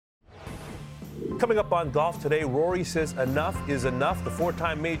Coming up on Golf Today, Rory says enough is enough. The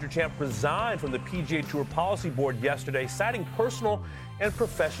four-time major champ resigned from the PGA Tour Policy Board yesterday, citing personal and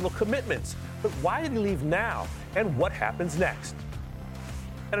professional commitments. But why did he leave now? And what happens next?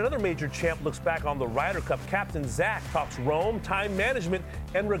 And another major champ looks back on the Ryder Cup Captain. Zach talks Rome, time management,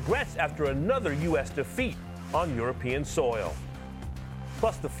 and regrets after another U.S. defeat on European soil.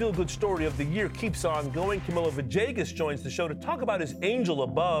 Plus, the feel-good story of the year keeps on going. Camilo Villegas joins the show to talk about his angel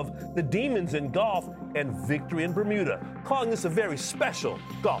above, the demons in golf, and victory in Bermuda, calling this a very special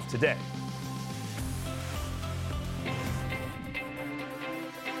Golf Today.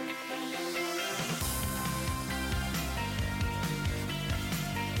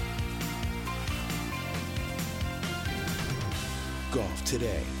 Golf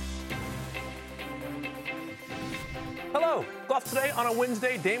Today. Hello, Golf Today on a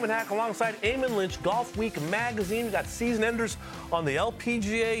Wednesday. Damon Hack alongside Eamon Lynch. Golfweek magazine. We got season enders on the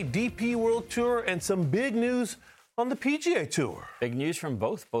LPGA, DP World Tour, and some big news on the PGA Tour. Big news from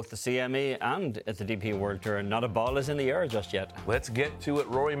both the CME and at the DP World Tour. Not a ball is in the air just yet. Let's get to it.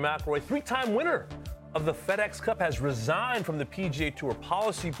 Rory McIlroy, three-time winner of the FedEx Cup, has resigned from the PGA Tour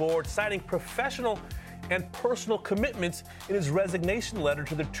Policy Board, citing professional and personal commitments in his resignation letter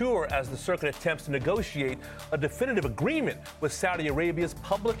to the tour as the circuit attempts to negotiate a definitive agreement with Saudi Arabia's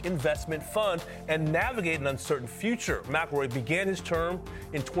Public Investment Fund and navigate an uncertain future. McIlroy began his term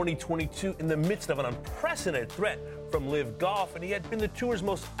in 2022 in the midst of an unprecedented threat from Liv Golf, and he had been the tour's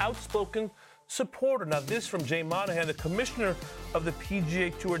most outspoken supporter. Now, this from Jay Monahan, the commissioner of the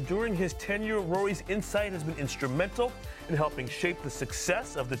PGA Tour. During his tenure, Rory's insight has been instrumental in helping shape the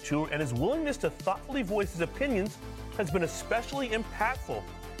success of the tour, and his willingness to thoughtfully voice his opinions has been especially impactful.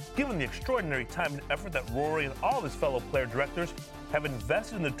 Given the extraordinary time and effort that Rory and all of his fellow player directors have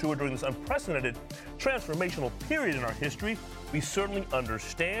invested in the tour during this unprecedented transformational period in our history, we certainly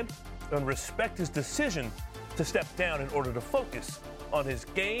understand and respect his decision to step down in order to focus on his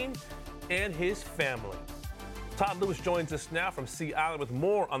game and his family. Todd Lewis joins us now from Sea Island with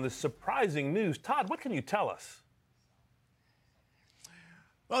more on this surprising news. Todd, what can you tell us?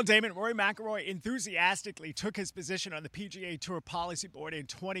 Well, Damon, Rory McIlroy enthusiastically took his position on the PGA Tour Policy Board in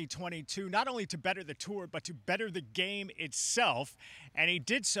 2022, not only to better the tour, but to better the game itself. And he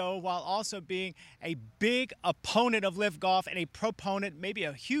did so while also being a big opponent of Liv Golf and a proponent, maybe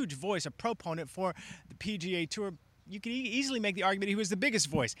a huge voice, a proponent for the PGA Tour. You can easily make the argument he was the biggest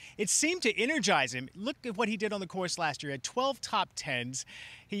voice. It seemed to energize him. Look at what he did on the course last year. He had 12 top 10s.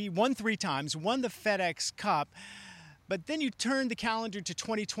 He won 3 times, won the FedEx Cup. But then you turn the calendar to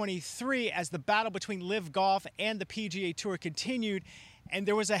 2023 as the battle between Liv Golf and the PGA Tour continued, and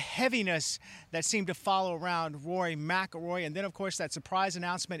there was a heaviness that seemed to follow around Rory McIlroy. And then, of course, that surprise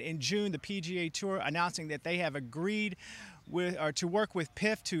announcement in June, the PGA Tour announcing that they have agreed to work with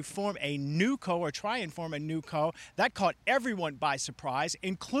PIF to form a new co, or try and form a new co. That caught everyone by surprise,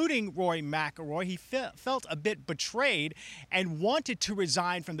 including Rory McIlroy. He felt a bit betrayed and wanted to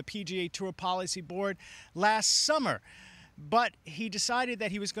resign from the PGA Tour Policy Board last summer. But he decided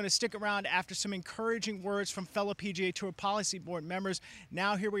that he was going to stick around after some encouraging words from fellow PGA Tour Policy Board members.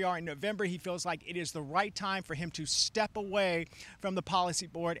 Now here we are in November. He feels like it is the right time for him to step away from the Policy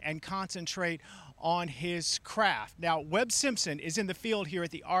Board and concentrate on his craft. Now, Webb Simpson is in the field here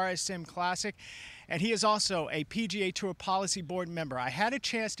at the RSM Classic, and he is also a PGA Tour Policy Board member. I had a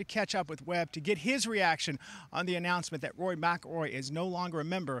chance to catch up with Webb to get his reaction on the announcement that Rory McIlroy is no longer a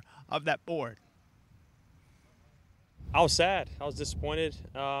member of that board. I was sad. I was disappointed.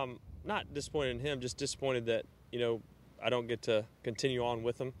 Not disappointed in him, just disappointed that, I don't get to continue on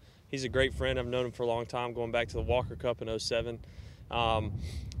with him. He's a great friend. I've known him for a long time, going back to the Walker Cup in 2007.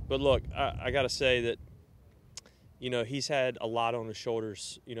 But look, I got to say that, he's had a lot on his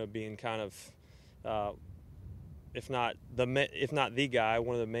shoulders, being kind of, if not the guy,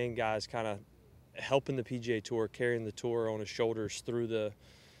 one of the main guys kind of helping the PGA Tour, carrying the tour on his shoulders through the,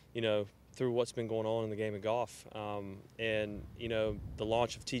 through what's been going on in the game of golf. And, the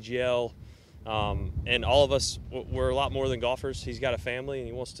launch of TGL, and all of us, we're a lot more than golfers. He's got a family and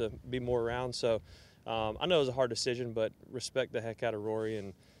he wants to be more around. So I know it was a hard decision, but respect the heck out of Rory.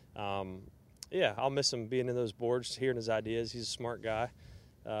 And, I'll miss him being in those boards, hearing his ideas. He's a smart guy.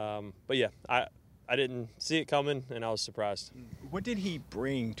 But, yeah, I didn't see it coming, and I was surprised. What did he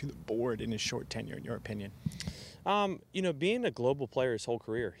bring to the board in his short tenure, in your opinion? Being a global player his whole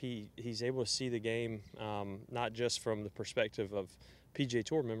career, he's able to see the game not just from the perspective of PGA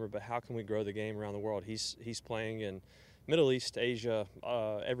Tour member, but how can we grow the game around the world? He's playing in Middle East, Asia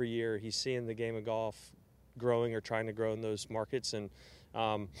every year. He's seeing the game of golf growing or trying to grow in those markets, and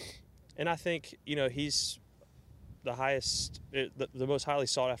I think he's the most highly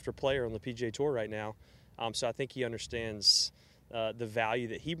sought after player on the PGA Tour right now. So I think he understands the value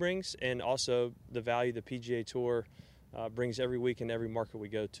that he brings, and also the value the PGA Tour brings every week in every market we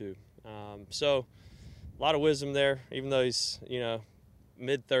go to. So a lot of wisdom there, even though he's,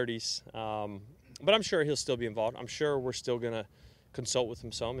 mid-30s. But I'm sure he'll still be involved. I'm sure we're still going to consult with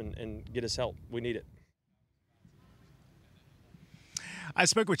him some and get his help. We need it. I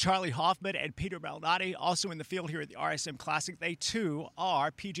spoke with Charlie Hoffman and Peter Malnati, also in the field here at the RSM Classic. They, too,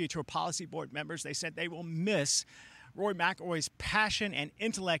 are PGA Tour Policy Board members. They said they will miss Rory McIlroy's passion and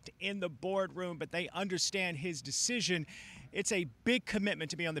intellect in the boardroom, but they understand his decision. It's a big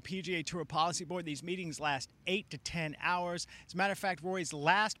commitment to be on the PGA Tour Policy Board. These meetings last 8 to 10 hours. As a matter of fact, Rory's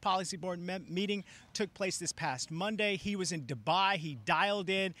last Policy Board meeting took place this past Monday. He was in Dubai. He dialed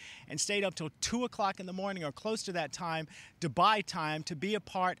in and stayed up till 2 o'clock in the morning or close to that time, Dubai time, to be a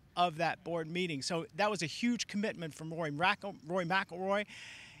part of that board meeting. So that was a huge commitment from Rory McIlroy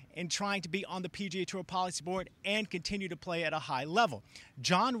in trying to be on the PGA Tour Policy Board and continue to play at a high level.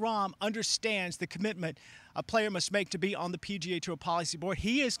 Jon Rahm understands the commitment a player must make to be on the PGA Tour Policy Board.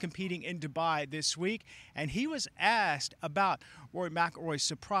 He is competing in Dubai this week, and he was asked about Rory McIlroy's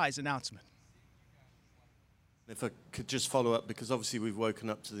surprise announcement. If I could just follow up, because obviously we've woken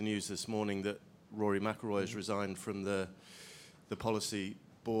up to the news this morning that Rory McIlroy has resigned from the policy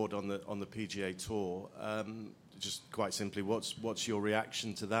board on the PGA Tour. Just quite simply, what's your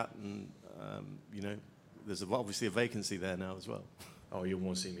reaction to that? And there's obviously a vacancy there now as well. Oh, you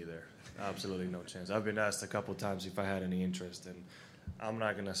won't see me there. Absolutely no chance. I've been asked a couple of times if I had any interest, and I'm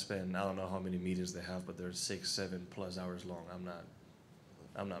not gonna spend, I don't know how many meetings they have, but they're 6-7+ hours long.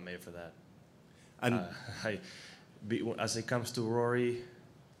 I'm not made for that. And as it comes to Rory,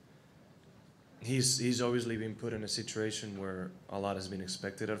 he's obviously been put in a situation where a lot has been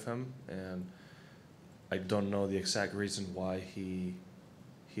expected of him, and I don't know the exact reason why he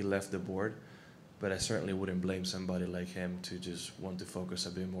left the board, but I certainly wouldn't blame somebody like him to just want to focus a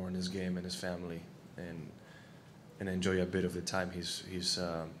bit more on his game and his family and enjoy a bit of the time he's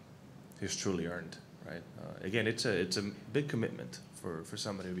truly earned, right? Again, it's a big commitment for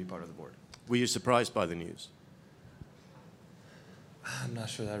somebody to be part of the board. Were you surprised by the news? I'm not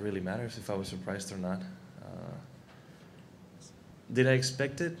sure that really matters if I was surprised or not. Did I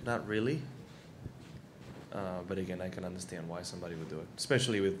expect it? Not really. But again, I can understand why somebody would do it,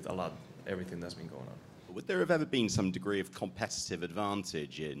 especially with everything that's been going on. Would there have ever been some degree of competitive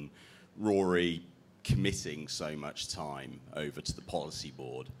advantage in Rory committing so much time over to the policy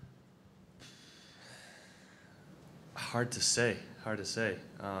board? Hard to say.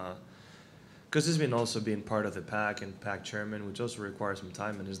 Because he's been also being part of the PAC and PAC chairman, which also requires some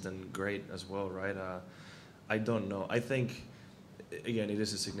time and has done great as well, right? I don't know. I think, again, it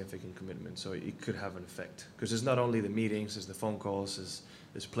is a significant commitment, so it could have an effect. Because it's not only the meetings, it's the phone calls,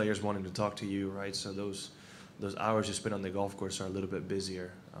 it's players wanting to talk to you, right? So those hours you spend on the golf course are a little bit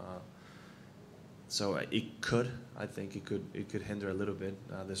busier. So I think it could hinder a little bit.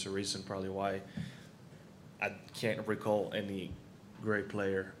 There's a reason probably why I can't recall any great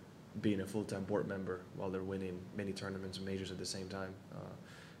player being a full-time board member while they're winning many tournaments and majors at the same time,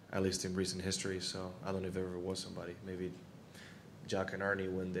 at least in recent history. So I don't know if there ever was somebody. Maybe Jack and Arnie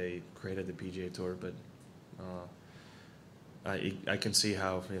when they created the PGA Tour, but I can see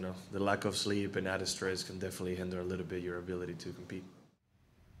how the lack of sleep and added stress can definitely hinder a little bit your ability to compete.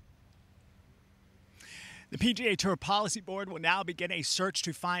 The PGA Tour Policy Board will now begin a search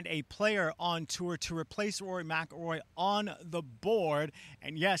to find a player on tour to replace Rory McIlroy on the board.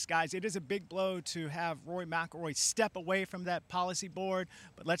 And yes, guys, it is a big blow to have Rory McIlroy step away from that policy board.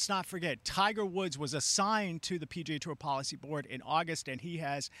 But let's not forget, Tiger Woods was assigned to the PGA Tour Policy Board in August, and he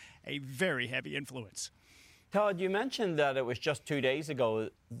has a very heavy influence. Todd, you mentioned that it was just 2 days ago,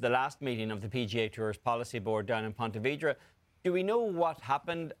 the last meeting of the PGA Tour's Policy Board down in Ponte Vedra. Do we know what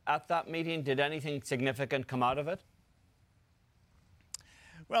happened at that meeting? Did anything significant come out of it?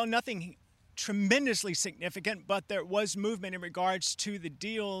 Well, nothing tremendously significant, but there was movement in regards to the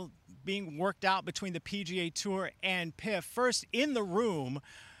deal being worked out between the PGA Tour and PIF. First, in the room,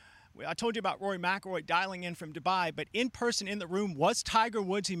 I told you about Rory McIlroy dialing in from Dubai, but in person in the room was Tiger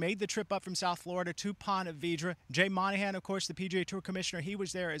Woods. He made the trip up from South Florida to Ponte Vedra. Jay Monahan, of course, the PGA Tour commissioner, he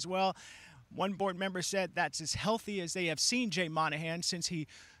was there as well. One board member said that's as healthy as they have seen Jay Monahan since he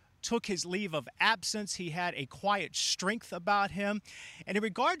took his leave of absence. He had a quiet strength about him. And in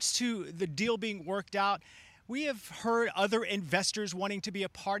regards to the deal being worked out, we have heard other investors wanting to be a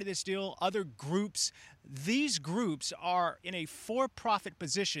part of this deal, other groups. These groups are in a for-profit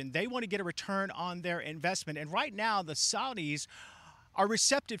position. They want to get a return on their investment. And right now, the Saudis are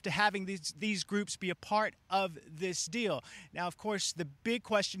receptive to having these groups be a part of this deal. Now, of course, the big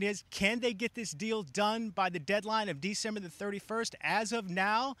question is, can they get this deal done by the deadline of December the 31st? As of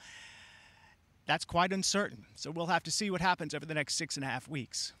now, that's quite uncertain. So we'll have to see what happens over the next 6.5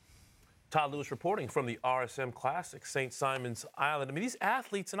 weeks. Todd Lewis reporting from the RSM Classic, St. Simon's Island. I mean, these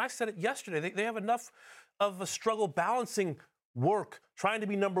athletes, and I said it yesterday, they have enough of a struggle balancing work, trying to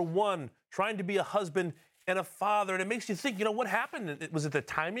be number one, trying to be a husband and a father. And it makes you think, what happened? Was it the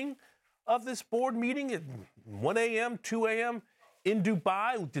timing of this board meeting at 1 a.m., 2 a.m. in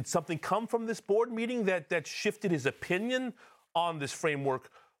Dubai? Did something come from this board meeting that shifted his opinion on this framework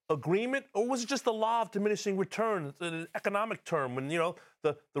agreement? Or was it just the law of diminishing returns, an economic term, when,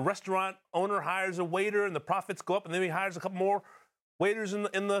 the restaurant owner hires a waiter and the profits go up, and then he hires a couple more waiters and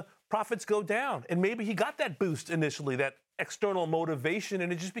the profits go down? And maybe he got that boost initially, that external motivation,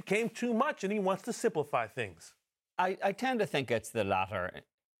 and it just became too much, and he wants to simplify things. I tend to think it's the latter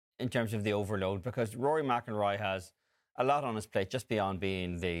in terms of the overload, because Rory McIlroy has a lot on his plate, just beyond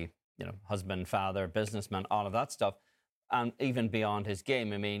being the husband, father, businessman, all of that stuff, and even beyond his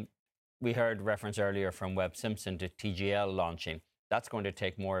game. I mean, we heard reference earlier from Webb Simpson to TGL launching. That's going to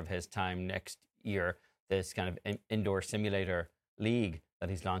take more of his time next year, this kind of indoor simulator league that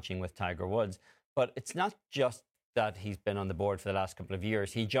he's launching with Tiger Woods. But it's not just that he's been on the board for the last couple of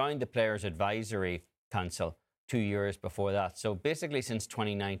years. He joined the Players Advisory Council 2 years before that. So basically since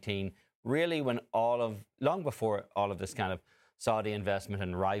 2019, really long before all of this kind of Saudi investment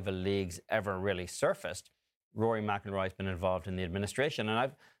and rival leagues ever really surfaced, Rory McIlroy has been involved in the administration. And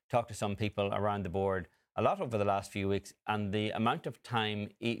I've talked to some people around the board a lot over the last few weeks, and the amount of time,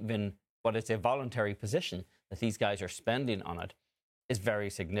 even what is a voluntary position that these guys are spending on it, is very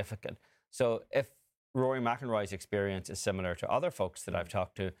significant. So if Rory McIlroy's experience is similar to other folks that I've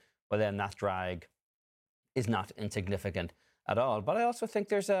talked to, well, then that drag is not insignificant at all. But I also think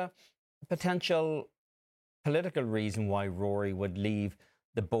there's a potential political reason why Rory would leave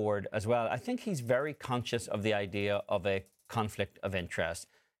the board as well. I think he's very conscious of the idea of a conflict of interest,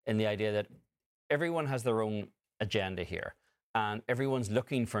 in the idea that everyone has their own agenda here, and everyone's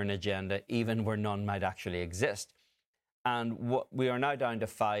looking for an agenda even where none might actually exist. And we are now down to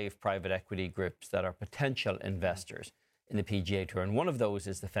 5 private equity groups that are potential investors in the PGA Tour. And one of those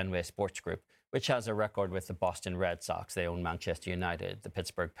is the Fenway Sports Group, which has a record with the Boston Red Sox. They own Manchester United, the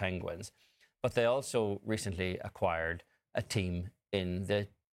Pittsburgh Penguins. But they also recently acquired a team in the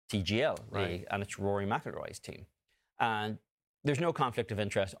TGL league, and it's Rory McIlroy's team. And there's no conflict of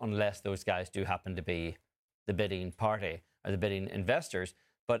interest unless those guys do happen to be the bidding party or the bidding investors.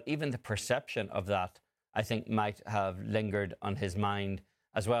 But even the perception of that, I think, might have lingered on his mind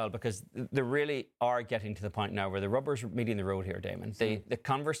as well, because they really are getting to the point now where the rubber's meeting the road here, Damon. The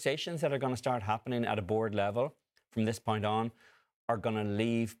conversations that are going to start happening at a board level from this point on are going to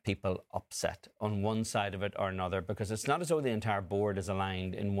leave people upset on one side of it or another, because it's not as though the entire board is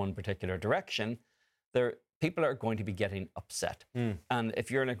aligned in one particular direction. People are going to be getting upset. And if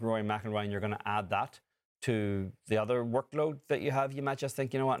you're like Rory McIlroy and you're going to add that to the other workload that you have, you might just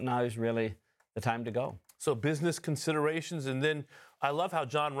think, now is really the time to go. So business considerations, and then I love how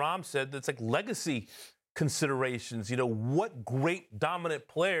John Rahm said that's like legacy considerations. What great dominant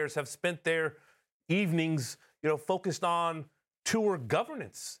players have spent their evenings, focused on tour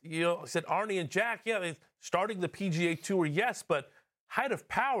governance. I said Arnie and Jack, starting the PGA Tour, yes, but height of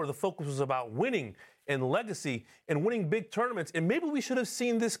power, the focus was about winning and legacy and winning big tournaments. And maybe we should have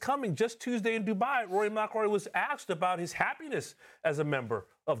seen this coming. Just Tuesday in Dubai, Rory McIlroy was asked about his happiness as a member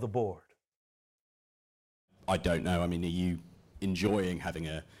of the board. I don't know. I mean, are you enjoying having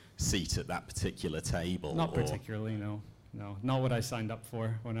a seat at that particular table? Not particularly, no. Not what I signed up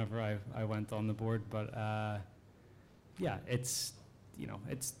for whenever I went on the board. But it's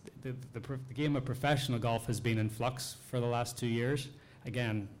the game of professional golf has been in flux for the last 2 years.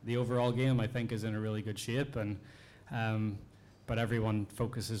 Again, the overall game, I think, is in a really good shape, and but everyone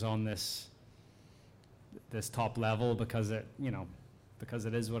focuses on this top level because it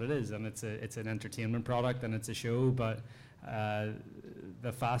is what it is, and it's an entertainment product and it's a show. But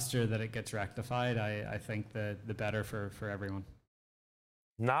the faster that it gets rectified, I think the better for everyone.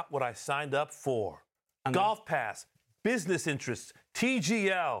 Not what I signed up for. Golf pass, business interests,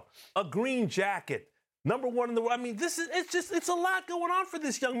 TGL, a green jacket, number one in the world. I mean, it's a lot going on for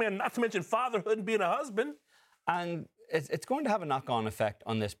this young man, not to mention fatherhood and being a husband. And it's going to have a knock-on effect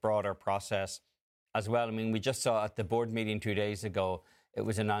on this broader process as well. I mean, we just saw at the board meeting 2 days ago, it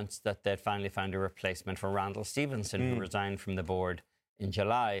was announced that they'd finally found a replacement for Randall Stevenson, who resigned from the board in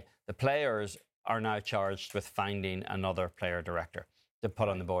July. The players are now charged with finding another player director. to put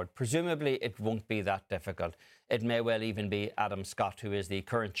on the board. Presumably, it won't be that difficult. It may well even be Adam Scott, who is the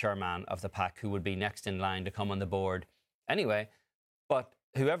current chairman of the pack, who would be next in line to come on the board anyway. But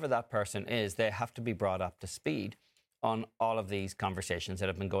whoever that person is, they have to be brought up to speed on all of these conversations that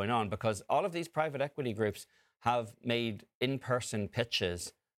have been going on, because all of these private equity groups have made in-person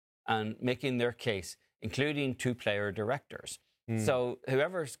pitches and making their case, including 2-player directors. So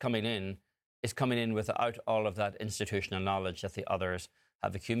whoever's coming in is coming in without all of that institutional knowledge that the others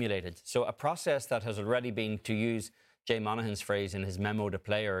have accumulated. So a process that has already been, to use Jay Monahan's phrase in his memo to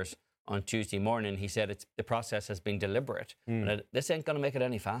players on Tuesday morning, he said the process has been deliberate. And this ain't going to make it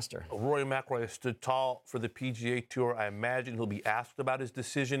any faster. Rory McIlroy has stood tall for the PGA Tour. I imagine he'll be asked about his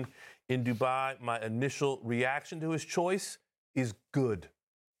decision in Dubai. My initial reaction to his choice is good.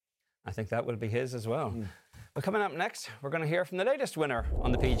 I think that will be his as well. But coming up next, we're going to hear from the latest winner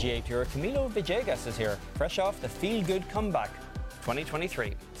on the PGA Tour. Camilo Villegas is here, fresh off the feel-good comeback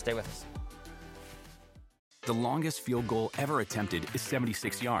 2023. Stay with us. The longest field goal ever attempted is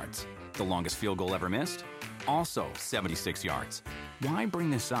 76 yards. The longest field goal ever missed? Also 76 yards. Why bring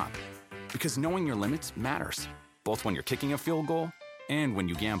this up? Because knowing your limits matters, both when you're kicking a field goal and when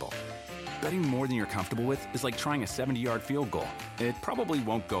you gamble. Betting more than you're comfortable with is like trying a 70-yard field goal. It probably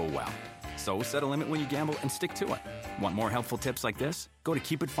won't go well. So set a limit when you gamble and stick to it. Want more helpful tips like this? Go to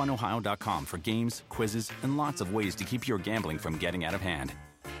keepitfunohio.com for games, quizzes, and lots of ways to keep your gambling from getting out of hand.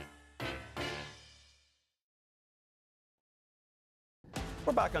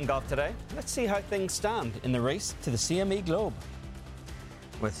 We're back on golf today. Let's see how things stand in the race to the CME Globe.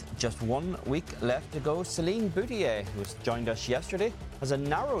 With just 1 week left to go, Celine Boutier, who joined us yesterday, has a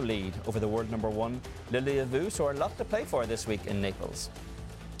narrow lead over the world number 1, Lilia Vu, so a lot to play for this week in Naples.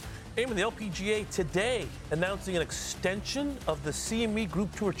 Eamon, the LPGA today announcing an extension of the CME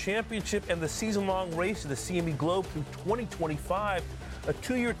Group Tour Championship and the season-long race to the CME Globe through 2025. A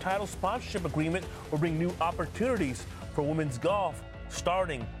 2-year title sponsorship agreement will bring new opportunities for women's golf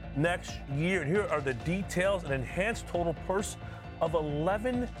starting next year. And here are the details: an enhanced total purse of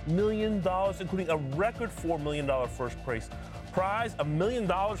 $11 million, including a record $4 million first prize. $1 million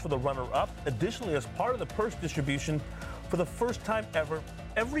for the runner-up. Additionally, as part of the purse distribution, for the first time ever,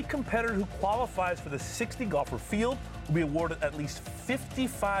 every competitor who qualifies for the 60-golfer field will be awarded at least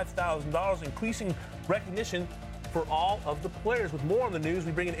 $55,000, increasing recognition for all of the players. With more on the news,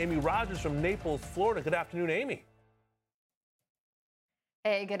 we bring in Amy Rogers from Naples, Florida. Good afternoon, Amy.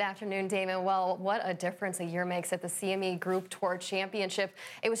 Hey, good afternoon, Damon. Well, what a difference a year makes at the CME Group Tour Championship.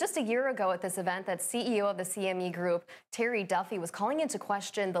 It was just a year ago at this event that CEO of the CME Group, Terry Duffy, was calling into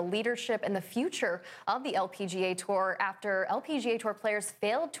question the leadership and the future of the LPGA Tour after LPGA Tour players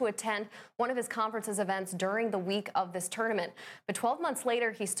failed to attend one of his conference's events during the week of this tournament. But 12 months later,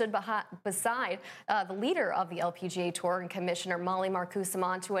 he stood beside the leader of the LPGA Tour and Commissioner Molly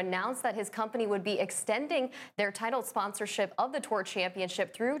Marcoussimon to announce that his company would be extending their title sponsorship of the Tour Championship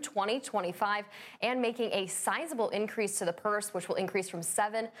through 2025 and making a sizable increase to the purse, which will increase from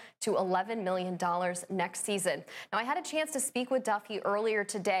 $7 to $11 million next season. Now, I had a chance to speak with Duffy earlier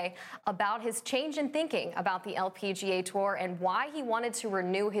today about his change in thinking about the LPGA Tour and why he wanted to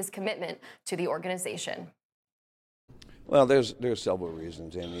renew his commitment to the organization. Well, there's several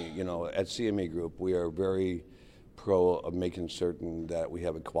reasons, Amy. You know, at CME Group, we are very pro of making certain that we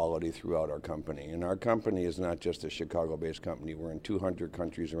have equality throughout our company. And our company is not just a Chicago-based company. We're in 200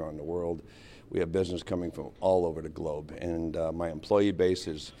 countries around the world. We have business coming from all over the globe. And my employee base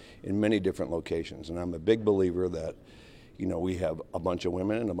is in many different locations. And I'm a big believer that, you know, we have a bunch of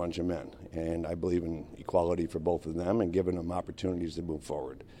women and a bunch of men. And I believe in equality for both of them and giving them opportunities to move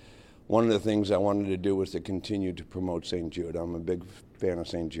forward. One of the things I wanted to do was to continue to promote St. Jude. I'm a big fan of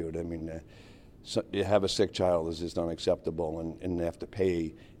St. Jude. I mean, so you have a sick child is just unacceptable, and have to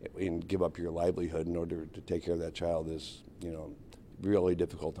pay and give up your livelihood in order to take care of that child is, you know, really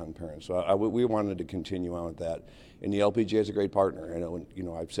difficult on parents. So we wanted to continue on with that. And the LPGA is a great partner. And, you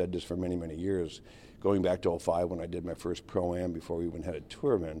know, I've said this for many, many years, going back to 2005 when I did my first Pro-Am before we even had a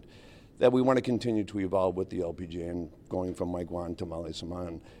tour event, that we want to continue to evolve with the LPGA. And going from Mike Wan to Molly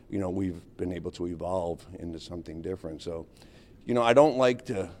Simon, you know, we've been able to evolve into something different. So, you know, I don't like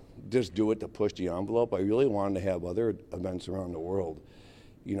to just do it to push the envelope. I really wanted to have other events around the world,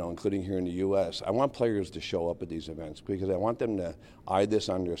 you know, including here in the U.S. I want players to show up at these events because I want them to eye this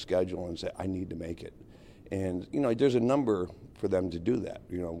on their schedule and say, I need to make it. And, you know, there's a number for them to do that.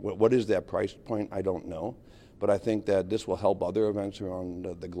 You know, what is that price point? I don't know. But I think that this will help other events around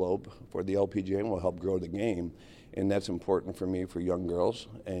the globe for the LPGA and will help grow the game. And that's important for me for young girls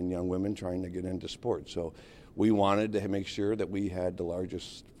and young women trying to get into sports. So we wanted to make sure that we had the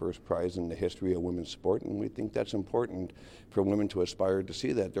largest first prize in the history of women's sport, and we think that's important for women to aspire to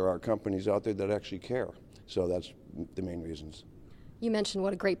see that there are companies out there that actually care. So that's the main reasons. You mentioned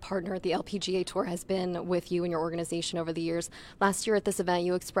what a great partner the LPGA Tour has been with you and your organization over the years. Last year at this event,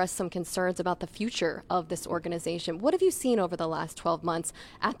 you expressed some concerns about the future of this organization. What have you seen over the last 12 months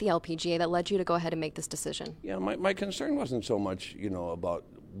at the LPGA that led you to go ahead and make this decision? Yeah, my concern wasn't so much, about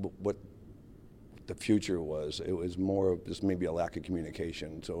what the future was. It was more of just maybe a lack of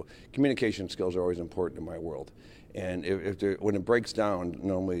communication. So communication skills are always important in my world. And when it breaks down,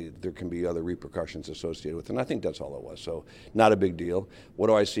 normally there can be other repercussions associated with it. And I think that's all it was. So not a big deal. What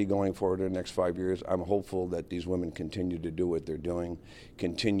do I see going forward in the next 5 years? I'm hopeful that these women continue to do what they're doing,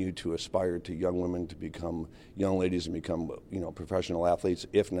 continue to aspire to young women to become young ladies and become, professional athletes,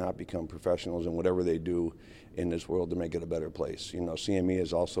 if not become professionals in whatever they do in this world to make it a better place. CME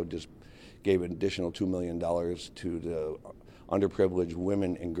has also just gave an additional $2 million to the underprivileged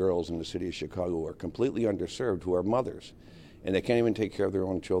women and girls in the city of Chicago who are completely underserved, who are mothers, and they can't even take care of their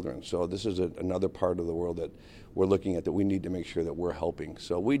own children. So this is another part of the world that we're looking at that we need to make sure that we're helping.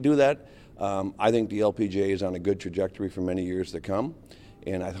 So we do that. I think the LPGA is on a good trajectory for many years to come,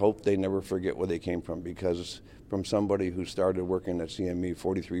 and I hope they never forget where they came from, because from somebody who started working at CME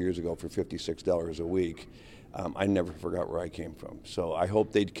 43 years ago for $56 a week, I never forgot where I came from. So I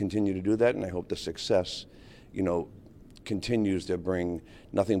hope they continue to do that, and I hope the success, continues to bring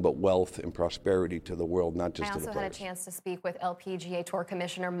nothing but wealth and prosperity to the world, not just to the players. I also had a chance to speak with LPGA Tour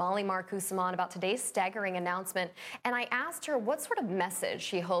Commissioner Molly Marcoussimon about today's staggering announcement, and I asked her what sort of message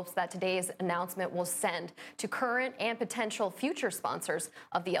she hopes that today's announcement will send to current and potential future sponsors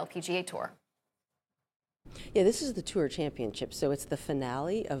of the LPGA Tour. Yeah, this is the Tour Championship, so it's the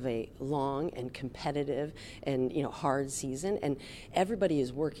finale of a long and competitive and hard season, and everybody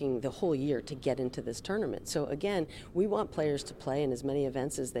is working the whole year to get into this tournament. So again, we want players to play in as many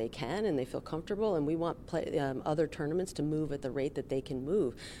events as they can and they feel comfortable, and we want other tournaments to move at the rate that they can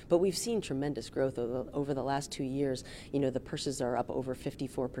move. But we've seen tremendous growth over the last 2 years. The purses are up over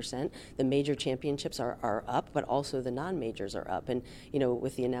 54%. The major championships are up, but also the non-majors are up. And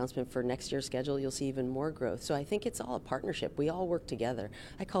with the announcement for next year's schedule, you'll see even more growth. So I think it's all a partnership. We all work together.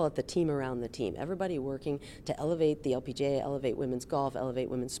 I call it the team around the team. Everybody working to elevate the LPGA, elevate women's golf, elevate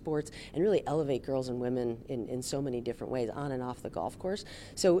women's sports, and really elevate girls and women in so many different ways on and off the golf course.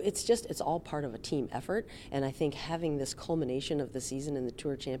 So it's all part of a team effort, and I think having this culmination of the season in the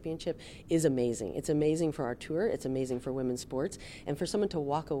Tour Championship is amazing. It's amazing for our tour, it's amazing for women's sports, and for someone to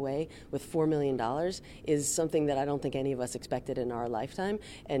walk away with $4 million is something that I don't think any of us expected in our lifetime,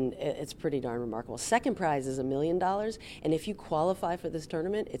 and it's pretty darn remarkable. Second prize is $1 million, and if you qualify for this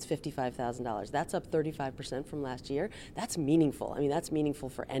tournament, it's $55,000. That's up 35% from last year. That's meaningful. I mean, that's meaningful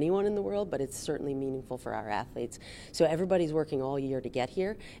for anyone in the world, but it's certainly meaningful for our athletes. So everybody's working all year to get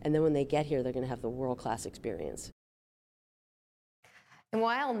here, and then when they get here, they're going to have the world-class experience. And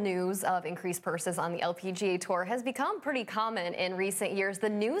while news of increased purses on the LPGA Tour has become pretty common in recent years, the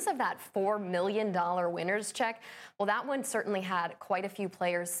news of that $4 million winner's check, well, that one certainly had quite a few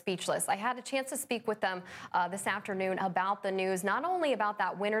players speechless. I had a chance to speak with them this afternoon about the news, not only about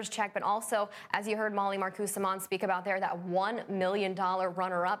that winner's check, but also, as you heard Molly Marcoussimon speak about there, that $1 million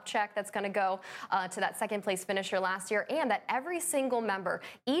runner-up check that's going to go to that second-place finisher last year, and that every single member,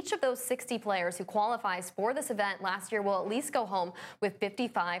 each of those 60 players who qualifies for this event last year will at least go home with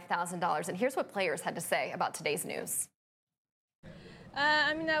 $55,000. And here's what players had to say about today's news.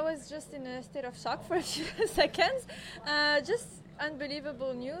 I was just in a state of shock for a few seconds. Just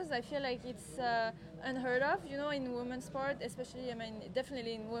unbelievable news. I feel like it's unheard of, in women's sport, especially,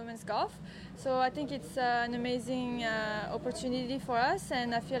 definitely in women's golf. So I think it's an amazing opportunity for us,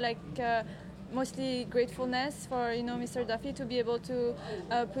 and I feel like mostly gratefulness for Mr. Duffy to be able to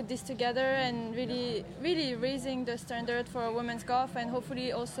put this together and really raising the standard for women's golf, and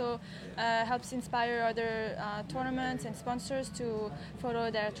hopefully also helps inspire other tournaments and sponsors to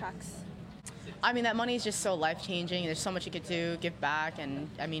follow their tracks. That money is just so life-changing. There's so much you could do, give back, and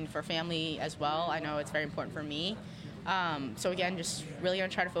for family as well. I know it's very important for me. So again, just really going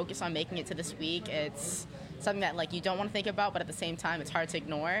to try to focus on making it to this week. It's something that you don't want to think about, but at the same time it's hard to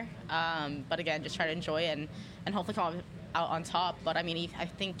ignore. But again, just try to enjoy it and hopefully come out on top. But I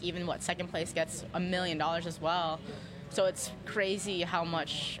think even second place gets $1 million as well. So it's crazy how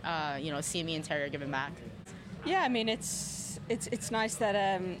much CME and Terry are giving back. Yeah, it's nice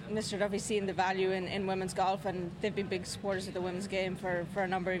that Mr. Duffy's seen the value in women's golf, and they've been big supporters of the women's game for a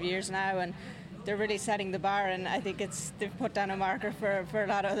number of years now. And they're really setting the bar, and I think they've put down a marker for a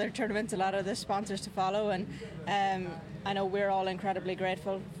lot of other tournaments, a lot of the sponsors to follow, and I know we're all incredibly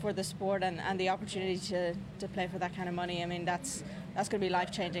grateful for the sport and the opportunity to play for that kind of money. I mean, that's going to be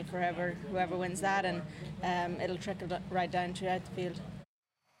life-changing for whoever wins that, and it'll trickle right down throughout the field.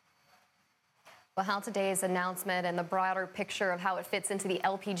 Well, how today's announcement and the broader picture of how it fits into the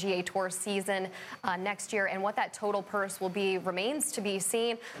LPGA Tour season next year and what that total purse will be remains to be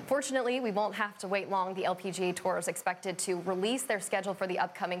seen. Fortunately, we won't have to wait long. The LPGA Tour is expected to release their schedule for the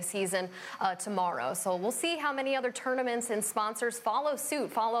upcoming season tomorrow. So we'll see how many other tournaments and sponsors follow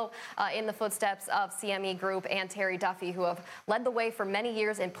suit, in the footsteps of CME Group and Terry Duffy, who have led the way for many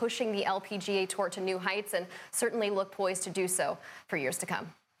years in pushing the LPGA Tour to new heights and certainly look poised to do so for years to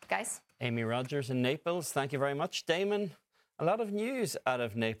come. Guys? Amy Rogers in Naples, thank you very much. Damon, a lot of news out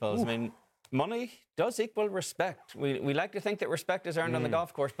of Naples. Ooh. I mean, money does equal respect. We like to think that respect is earned on the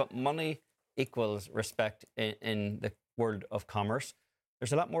golf course, but money equals respect in the world of commerce.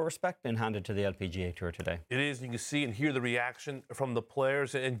 There's a lot more respect being handed to the LPGA Tour today. It is. You can see and hear the reaction from the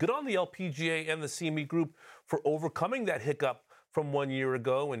players. And good on the LPGA and the CME Group for overcoming that hiccup from 1 year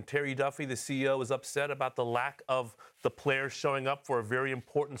ago. And Terry Duffy, the CEO, is upset about the lack of the players showing up for a very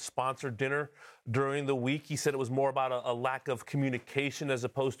important sponsor dinner during the week. He said it was more about a lack of communication as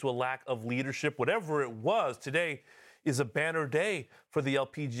opposed to a lack of leadership. Whatever it was, today is a banner day for the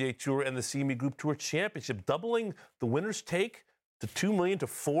LPGA Tour and the CME Group Tour Championship, doubling the winner's take to $2 million to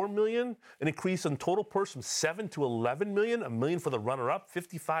 $4 million, an increase in total purse from $7 to $11 million, $1 million for the runner-up,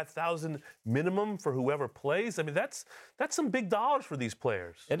 $55,000 minimum for whoever plays. I mean, that's some big dollars for these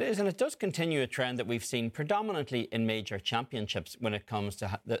players. It is, and it does continue a trend that we've seen predominantly in major championships when it comes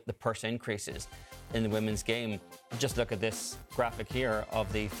to the purse increases in the women's game. Just look at this graphic here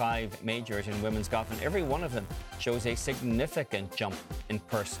of the 5 majors in women's golf, and every one of them shows a significant jump in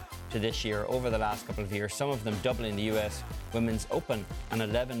purse to this year over the last couple of years, some of them doubling the US Women's Open, an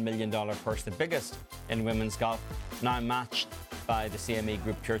 $11 million purse, the biggest in women's golf, now matched by the CME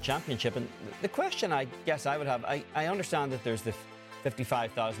Group Tour Championship. And the question I guess I would have, I understand that there's the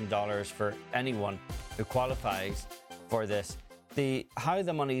 $55,000 for anyone who qualifies for this. How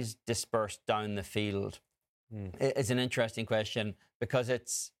the money's dispersed down the field is an interesting question, because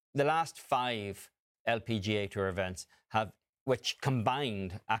it's the last 5 LPGA Tour events which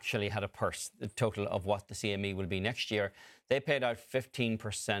combined actually had a purse, the total of what the CME will be next year. They paid out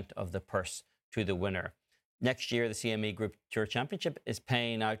 15% of the purse to the winner. Next year, the CME Group Tour Championship is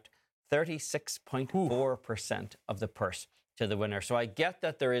paying out 36.4% of the purse to the winner. So I get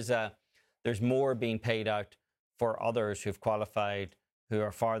that there's more being paid out for others who've qualified who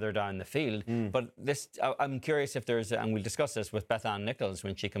are farther down the field. But I'm curious if there's, and we'll discuss this with Beth Ann Nichols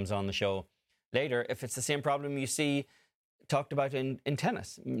when she comes on the show later, if it's the same problem you see talked about in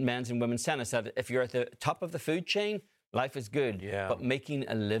tennis, men's and women's tennis, that if you're at the top of the food chain, life is good. Yeah. But making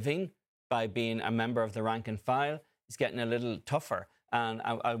a living by being a member of the rank and file is getting a little tougher. And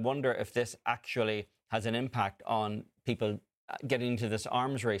I wonder if this actually has an impact on people getting into this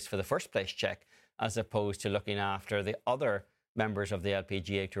arms race for the first place check, as opposed to looking after the other members of the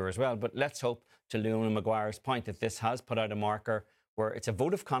LPGA Tour as well. But let's hope, to Leona Maguire's point, that this has put out a marker where it's a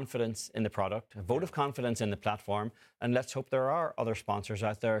vote of confidence in the product, a vote of confidence in the platform, and let's hope there are other sponsors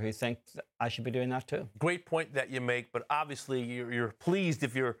out there who think I should be doing that too. Great point that you make, but obviously you're pleased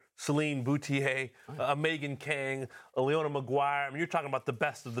if you're Celine Boutier, Megan Kang, Leona Maguire. I mean, you're talking about the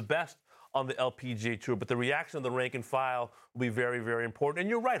best of the best on the LPGA Tour, but the reaction of the rank and file will be very, very important. And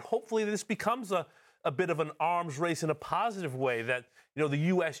you're right, hopefully this becomes a bit of an arms race in a positive way, that, you know, the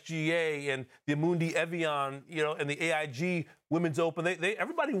USGA and the Amundi Evian, you know, and the AIG Women's Open,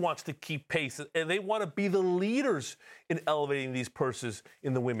 everybody wants to keep pace, and they want to be the leaders in elevating these purses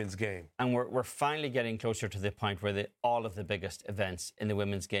in the women's game. And we're finally getting closer to the point where all of the biggest events in the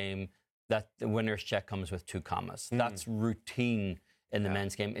women's game, that the winner's check comes with 2 commas. That's routine in the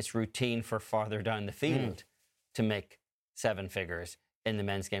men's game. It's routine for farther down the field to make 7 figures in the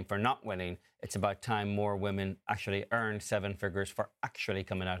men's game for not winning. It's about time more women actually earned 7 figures for actually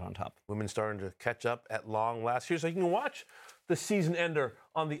coming out on top. Women starting to catch up at long last year. So you can watch the season ender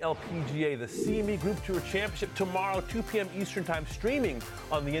on the LPGA, the CME Group Tour Championship, tomorrow, 2 p.m. Eastern Time, streaming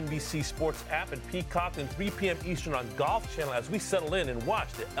on the NBC Sports app and Peacock, and 3 p.m. Eastern on Golf Channel as we settle in and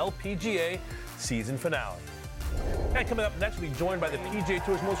watch the LPGA season finale. And coming up next, we'll be joined by the PGA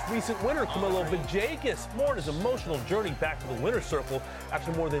Tour's most recent winner, Camilo Villegas. More on his emotional journey back to the winner's circle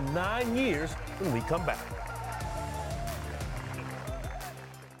after more than 9 years when we come back.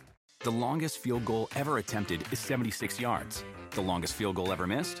 The longest field goal ever attempted is 76 yards. The longest field goal ever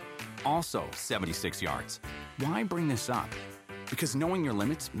missed? Also 76 yards. Why bring this up? Because knowing your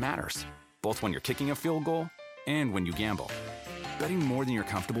limits matters, both when you're kicking a field goal and when you gamble. Betting more than you're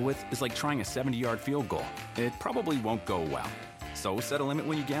comfortable with is like trying a 70-yard field goal. It probably won't go well. So set a limit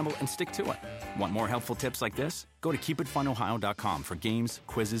when you gamble and stick to it. Want more helpful tips like this? Go to keepitfunohio.com for games,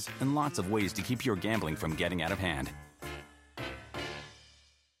 quizzes, and lots of ways to keep your gambling from getting out of hand.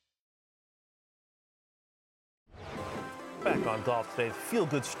 Back on golf today, the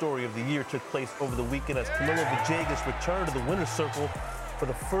feel-good story of the year took place over the weekend as Camilo Villegas returned to the winner's circle for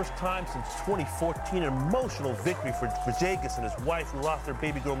the first time since 2014. An emotional victory for Villegas and his wife, who lost their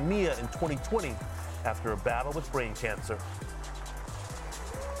baby girl Mia in 2020 after a battle with brain cancer.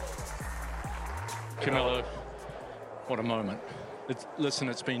 Camilo, what a moment. Listen,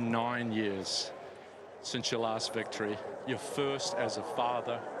 it's been 9 years since your last victory. Your first as a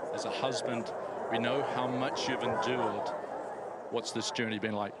father, as a husband. We know how much you've endured. What's this journey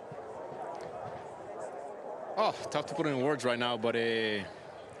been like? Oh, tough to put in words right now, but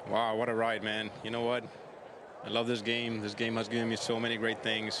wow, what a ride, man. You know what? I love this game. This game has given me so many great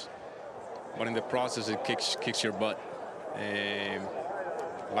things, but in the process, it kicks your butt.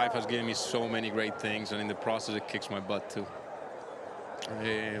 Life has given me so many great things, and in the process, it kicks my butt too.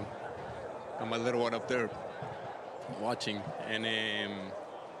 And my little one up there watching, and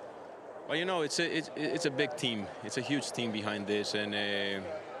well, you know, it's a big team. It's a huge team behind this, and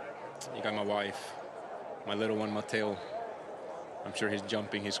you got my wife, my little one, Mateo. I'm sure he's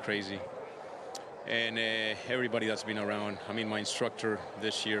jumping, he's crazy. And everybody that's been around. I mean, my instructor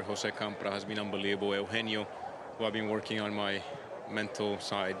this year, Jose Campra, has been unbelievable. Eugenio, who I've been working on my mental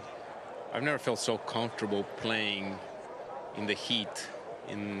side. I've never felt so comfortable playing in the heat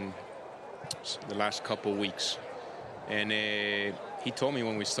in the last couple weeks. And he told me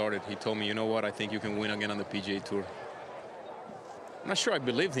when we started, he told me, you know what, I think you can win again on the PGA Tour. I'm not sure I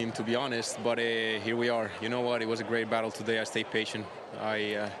believed him, to be honest, but here we are. You know what, it was a great battle today. I stayed patient.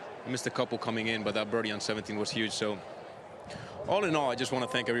 I missed a couple coming in, but that birdie on 17 was huge. So all in all, I just want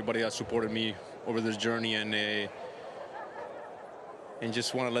to thank everybody that supported me over this journey, and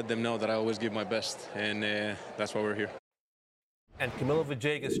just want to let them know that I always give my best, and that's why we're here. And Camilo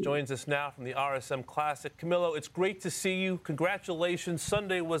Villegas joins us now from the RSM Classic. Camilo, it's great to see you. Congratulations.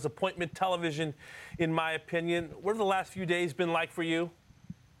 Sunday was appointment television, in my opinion. What have the last few days been like for you?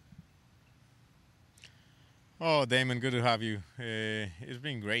 Oh, Damon, good to have you. It's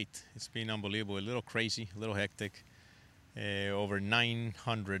been great. It's been unbelievable. A little crazy, a little hectic. Over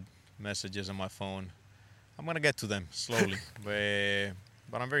 900 messages on my phone. I'm going to get to them slowly,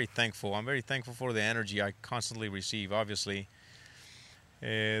 but I'm very thankful. I'm very thankful for the energy I constantly receive. Obviously,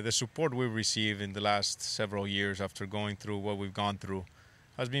 the support we've received in the last several years after going through what we've gone through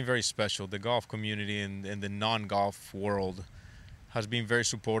has been very special. The golf community and the non-golf world has been very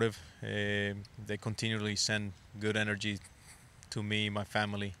supportive. They continually send good energy to me, my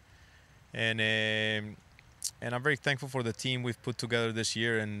family, and I'm very thankful for the team we've put together this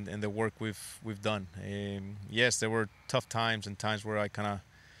year and the work we've done. Yes, there were tough times and times where I kind of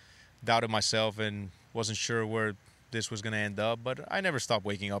doubted myself and wasn't sure where this was going to end up, but I never stopped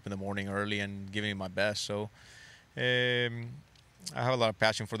waking up in the morning early and giving it my best. So I have a lot of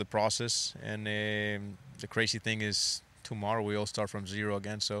passion for the process, and the crazy thing is tomorrow we all start from zero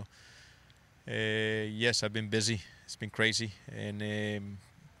again. So yes, I've been busy. It's been crazy, and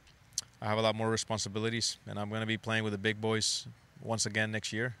I have a lot more responsibilities, and I'm going to be playing with the big boys once again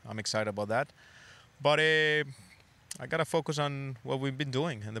next year. I'm excited about that. But I got to focus on what we've been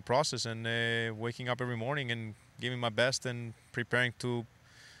doing in the process, and waking up every morning and giving my best and preparing to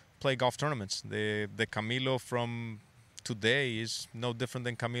play golf tournaments. The Camilo from today is no different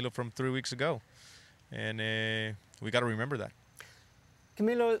than Camilo from 3 weeks ago. And we got to remember that.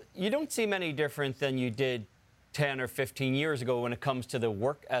 Camilo, you don't seem any different than you did 10 or 15 years ago when it comes to the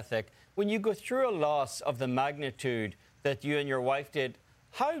work ethic. When you go through a loss of the magnitude that you and your wife did,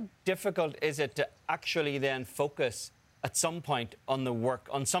 how difficult is it to actually then focus at some point on the work,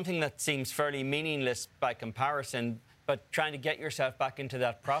 on something that seems fairly meaningless by comparison, but trying to get yourself back into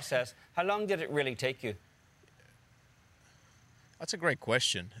that process? How long did it really take you? That's a great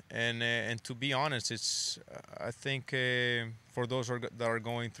question, and to be honest, it's I think for those that are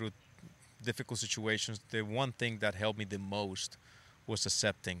going through difficult situations, the one thing that helped me the most was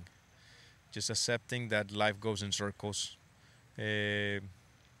accepting that life goes in circles,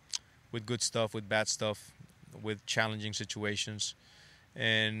 with good stuff, with bad stuff, with challenging situations,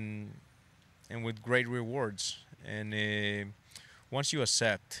 and with great rewards. And once you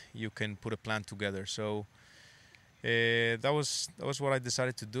accept, you can put a plan together. So that was what I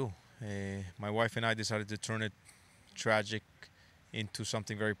decided to do. My wife and I decided to turn it tragic into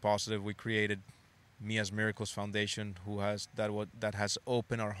something very positive. We created Mia's Miracles Foundation, that has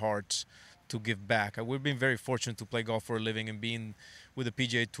opened our hearts to give back. We've been very fortunate to play golf for a living and being with the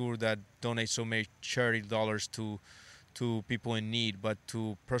PGA Tour that donates so many charity dollars to people in need, but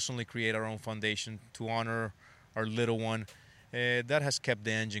to personally create our own foundation to honor our little one, that has kept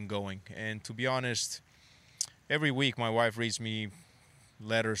the engine going. And to be honest, every week my wife reads me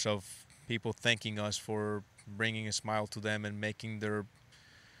letters of people thanking us for bringing a smile to them and making their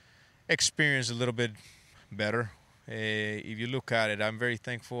experience a little bit better. If you look at it, I'm very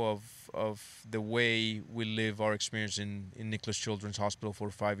thankful of the way we live our experience in Nicholas Children's Hospital for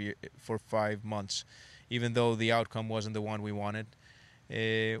 5 months. Even though the outcome wasn't the one we wanted,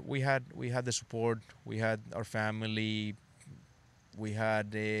 we had the support, we had our family, we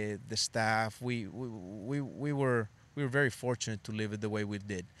had the staff. We were very fortunate to live it the way we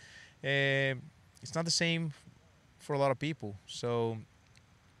did. It's not the same for a lot of people. So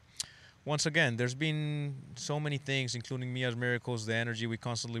once again, there's been so many things, including Mia's Miracles, the energy we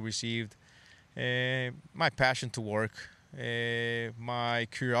constantly received, my passion to work, my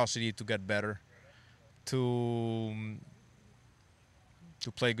curiosity to get better, to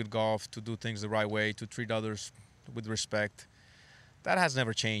play good golf, to do things the right way, to treat others with respect. That has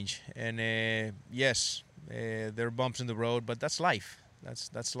never changed. And yes, there are bumps in the road, but that's life.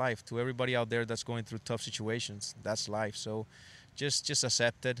 That's life. To everybody out there that's going through tough situations, that's life. So just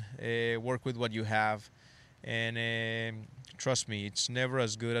accept it, work with what you have, and trust me, it's never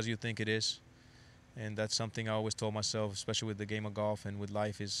as good as you think it is. And that's something I always told myself, especially with the game of golf and with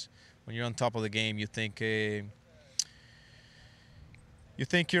life, is when you're on top of the game, you think you're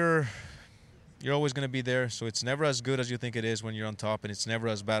always going to be there. So it's never as good as you think it is when you're on top, and it's never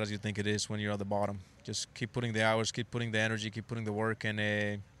as bad as you think it is when you're at the bottom. Just keep putting the hours, keep putting the energy, keep putting the work, and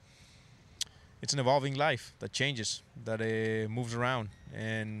it's an evolving life that changes, that moves around,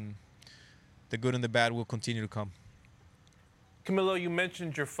 and the good and the bad will continue to come. Camilo, you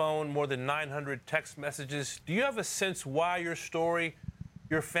mentioned your phone, more than 900 text messages. Do you have a sense why your story,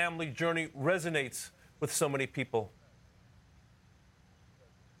 your family journey resonates with so many people?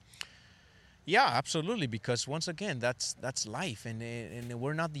 Yeah, absolutely, because once again, that's life, and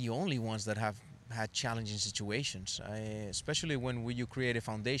we're not the only ones that have had challenging situations, especially when you create a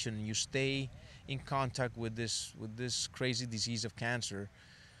foundation and you stay in contact with this crazy disease of cancer.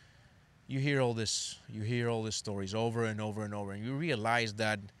 You hear all these stories over and over and over, and you realize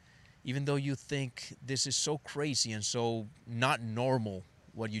that even though you think this is so crazy and so not normal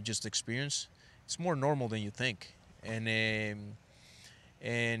what you just experienced, it's more normal than you think. And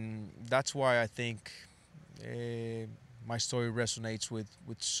that's why I think my story resonates with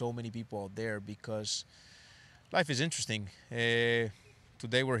so many people out there, because life is interesting.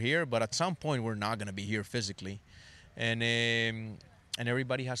 Today we're here, but at some point we're not going to be here physically. And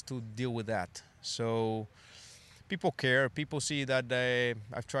everybody has to deal with that. So people care. People see that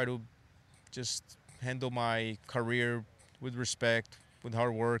I've tried to just handle my career with respect, with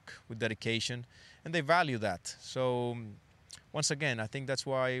hard work, with dedication, and they value that. So once again, I think that's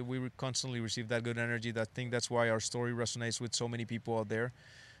why we constantly receive that good energy. I think that's why our story resonates with so many people out there,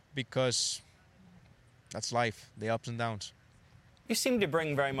 because that's life, the ups and downs. You seem to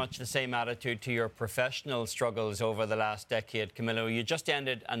bring very much the same attitude to your professional struggles over the last decade, Camilo. You just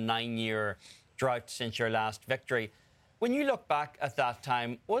ended a 9-year drought since your last victory. When you look back at that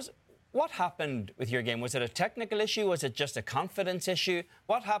time, what happened with your game? Was it a technical issue? Was it just a confidence issue?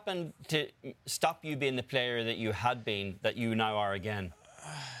 What happened to stop you being the player that you had been, that you now are again?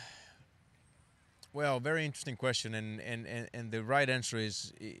 Well, very interesting question. And the right answer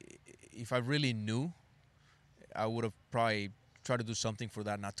is, if I really knew, I would have probably try to do something for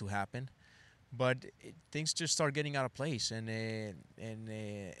that not to happen, but things just start getting out of place, and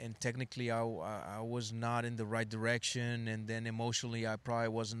technically I was not in the right direction, and then emotionally I probably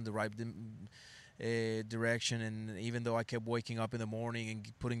wasn't in the right direction, and even though I kept waking up in the morning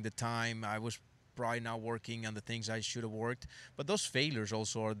and putting the time, I was probably not working on the things I should have worked. But those failures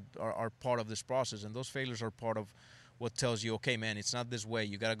also are part of this process, and those failures are part of what tells you, okay, man, it's not this way,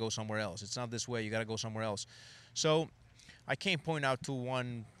 you got to go somewhere else. It's not this way, you got to go somewhere else. So I can't point out to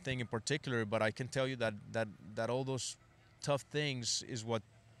one thing in particular, but I can tell you that all those tough things is what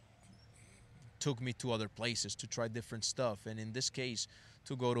took me to other places to try different stuff. And in this case,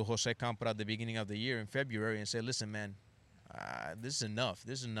 to go to Jose Campra at the beginning of the year in February and say, listen, man, this is enough.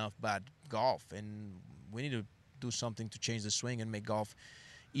 This is enough bad golf, and we need to do something to change the swing and make golf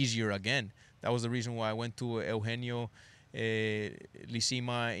easier again. That was the reason why I went to Eugenio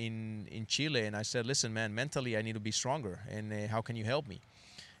Licima in Chile, and I said, listen, man, mentally I need to be stronger, and how can you help me?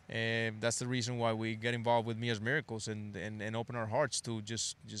 That's the reason why we get involved with Me as Miracles and open our hearts to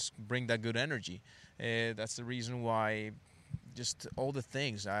just bring that good energy. That's the reason why just all the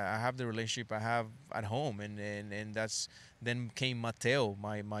things. I have the relationship I have at home, and that's then came Mateo,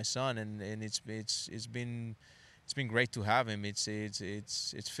 my son, and it's been great to have him.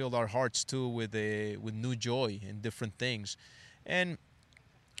 It's filled our hearts too with new joy and different things, and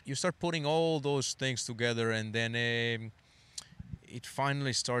you start putting all those things together, and then it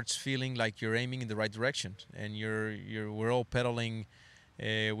finally starts feeling like you're aiming in the right direction, and we're all pedaling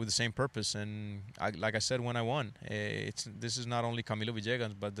with the same purpose. And like I said when I won, this is not only Camilo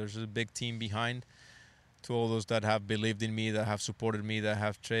Villegas, but there's a big team behind. To all those that have believed in me, that have supported me, that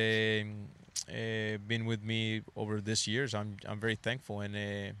have been with me over these years, I'm very thankful, and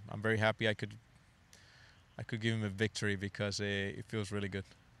I'm very happy I could give him a victory because it feels really good.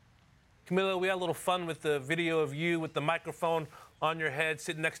 Camilo, we had a little fun with the video of you with the microphone on your head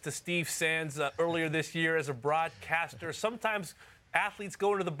sitting next to Steve Sands earlier this year as a broadcaster. Sometimes athletes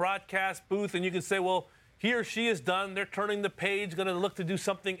go into the broadcast booth and you can say, well, he or she is done. They're turning the page, going to look to do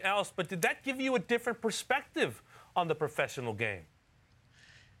something else. But did that give you a different perspective on the professional game?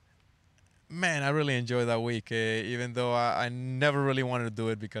 Man, I really enjoyed that week, even though I never really wanted to do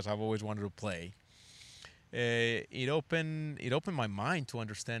it because I've always wanted to play. It opened my mind to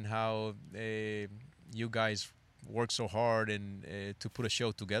understand how you guys work so hard and to put a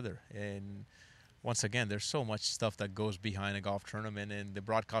show together. And once again, there's so much stuff that goes behind a golf tournament, and the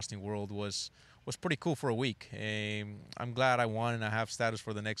broadcasting world was pretty cool for a week. I'm glad I won, and I have status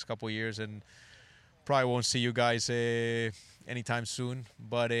for the next couple of years, and probably won't see you guys anytime soon.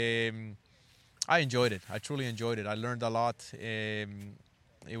 But I enjoyed it. I truly enjoyed it. I learned a lot.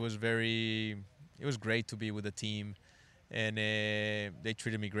 It was great to be with the team, and they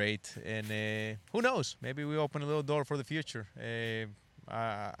treated me great. And who knows? Maybe we open a little door for the future.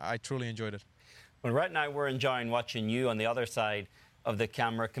 I truly enjoyed it. Well, right now we're enjoying watching you on the other side of the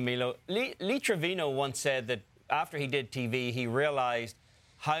camera, Camilo. Lee Trevino once said that after he did TV, he realized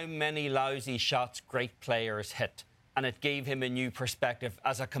how many lousy shots great players hit, and it gave him a new perspective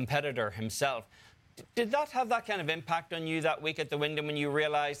as a competitor himself. Did that have that kind of impact on you that week at the Wyndham when you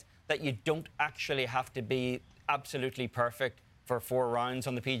realized that you don't actually have to be absolutely perfect for 4 rounds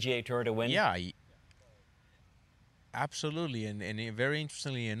on the PGA Tour to win? Yeah, absolutely. And very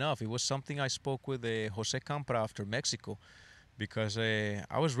interestingly enough, it was something I spoke with Jose Campra after Mexico, because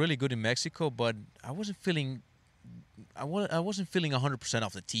I was really good in Mexico, but I wasn't feeling 100%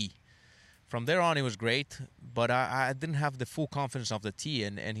 off the tee. From there on, it was great, but I didn't have the full confidence of the tee.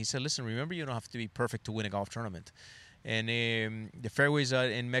 And he said, listen, remember, you don't have to be perfect to win a golf tournament. And the fairways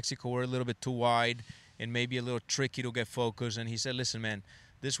in Mexico were a little bit too wide and maybe a little tricky to get focused. And he said, listen, man,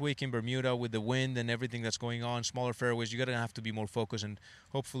 this week in Bermuda with the wind and everything that's going on, smaller fairways, you're going to have to be more focused, and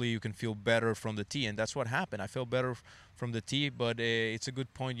hopefully you can feel better from the tee. And that's what happened. I felt better from the tee, but it's a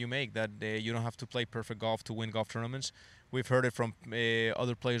good point you make that you don't have to play perfect golf to win golf tournaments. We've heard it from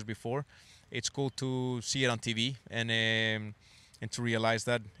other players before. It's cool to see it on TV and to realize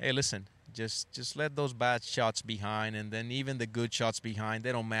that, hey, listen, just let those bad shots behind, and then even the good shots behind,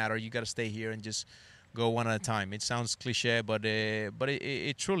 they don't matter. You got to stay here and just go one at a time. It sounds cliche, but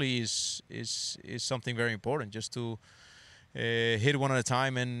it truly is something very important, just to hit one at a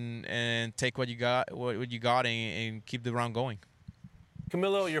time and take what you got and keep the round going.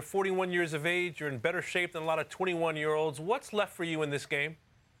 Camilo, you're 41 years of age. You're in better shape than a lot of 21-year-olds. What's left for you in this game?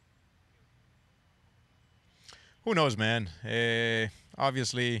 Who knows, man?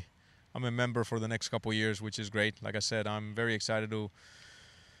 Obviously, I'm a member for the next couple of years, which is great. Like I said, I'm very excited to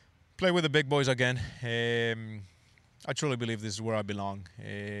play with the big boys again. I truly believe this is where I belong.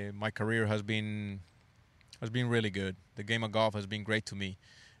 My career has been really good. The game of golf has been great to me,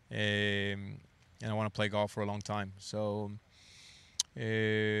 and I want to play golf for a long time. So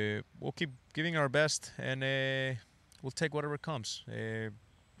we'll keep giving our best, and we'll take whatever comes.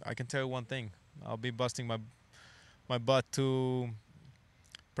 I can tell you one thing: I'll be busting my butt to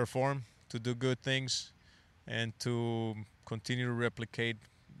perform, to do good things, and to continue to replicate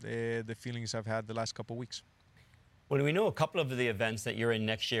the feelings I've had the last couple of weeks. Well, we know a couple of the events that you're in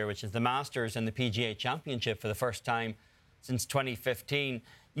next year, which is the Masters and the PGA Championship for the first time since 2015.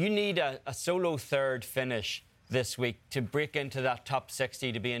 You need a solo third finish this week to break into that top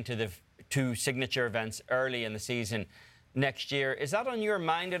 60 to be into the 2 signature events early in the season next year. Is that on your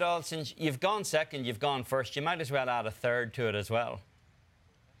mind at all? Since you've gone second, you've gone first, you might as well add a third to it as well.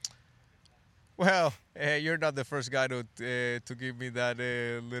 Well, you're not the first guy to give me that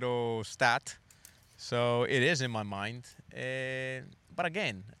little stat. So it is in my mind. But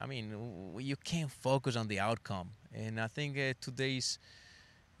again, I mean, you can't focus on the outcome. And I think today's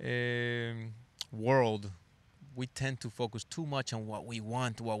world, we tend to focus too much on what we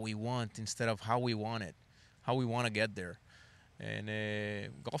want instead of how we want it, how we want to get there.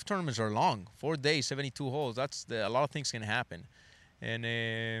 And golf tournaments are long, 4 days, 72 holes. A lot of things can happen.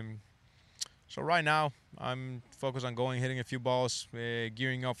 And so right now, I'm focused on hitting a few balls,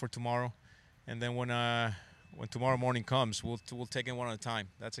 gearing up for tomorrow. And then when tomorrow morning comes, we'll take it one at a time.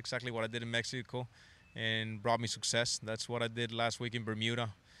 That's exactly what I did in Mexico and brought me success. That's what I did last week in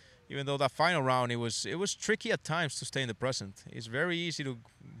Bermuda. Even though that final round, it was tricky at times to stay in the present. It's very easy to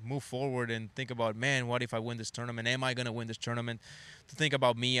move forward and think about, man, what if I win this tournament? Am I going to win this tournament? To think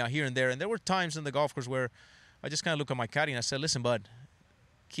about me here and there. And there were times in the golf course where I just kind of look at my caddy and I said, listen, bud,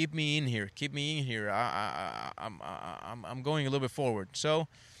 keep me in here. I'm going a little bit forward. So,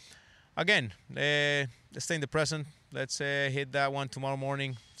 again, let's stay in the present. Let's hit that one tomorrow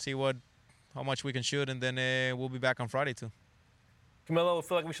morning, see how much we can shoot, and then we'll be back on Friday too. Camilo, I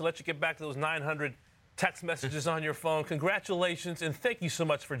feel like we should let you get back to those 900 text messages on your phone. Congratulations, and thank you so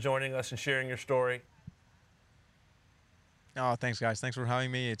much for joining us and sharing your story. Oh, thanks, guys. Thanks for having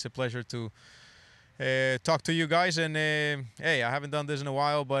me. It's a pleasure to talk to you guys. And, hey, I haven't done this in a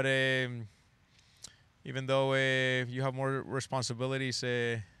while, but even though you have more responsibilities,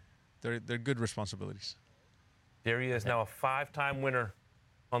 they're good responsibilities. There he is, now a 5-time winner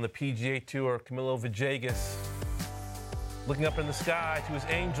on the PGA Tour, Camilo Villegas. Looking up in the sky to his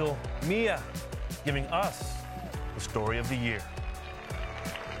angel, Mia, giving us the story of the year.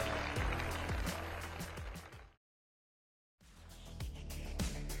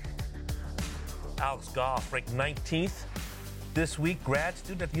 Alex Goff ranked 19th this week, grad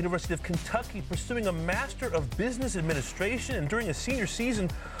student at the University of Kentucky, pursuing a Master of Business Administration, and during his senior season,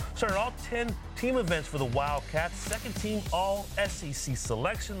 started all 10 team events for the Wildcats. Second team All-SEC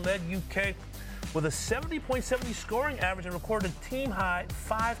selection, led UK with a 70.70 scoring average and recorded a team-high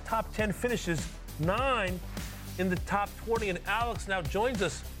 5 top 10 finishes, 9 in the top 20. And Alex now joins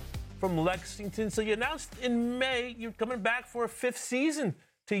us from Lexington. So you announced in May you're coming back for a 5th season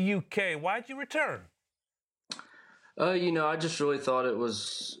to UK. Why'd you return? I just really thought it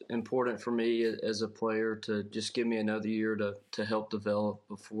was important for me as a player to just give me another year to help develop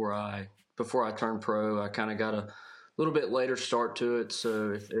before I turn pro. I kind of got a little bit later start to it,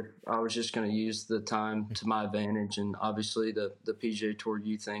 so if I was just going to use the time to my advantage, and obviously the PGA Tour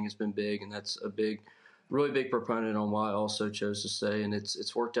youth thing has been big, and that's a really big proponent on why I also chose to stay, and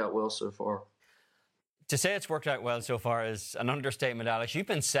it's worked out well so far. To say it's worked out well so far is an understatement, Alex. You've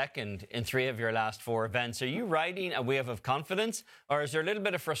been second in 3 of your last 4 events. Are you riding a wave of confidence, or is there a little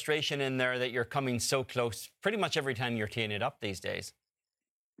bit of frustration in there that you're coming so close pretty much every time you're teeing it up these days?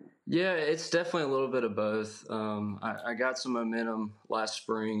 Yeah, it's definitely a little bit of both. I got some momentum last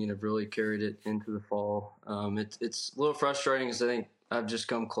spring and have really carried it into the fall. It's a little frustrating because I think I've just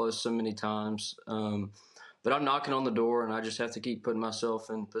come close so many times. But I'm knocking on the door, and I just have to keep putting myself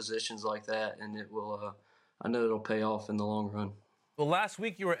in positions like that, and it will. I know it'll pay off in the long run. Well, last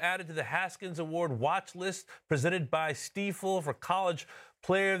week you were added to the Haskins Award watch list presented by Stiefel for College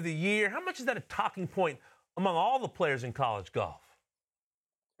Player of the Year. How much is that a talking point among all the players in college golf?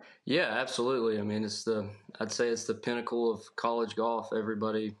 Yeah, absolutely. I mean, I'd say it's the pinnacle of college golf.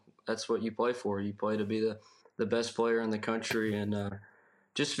 Everybody, that's what you play for. You play to be the best player in the country, and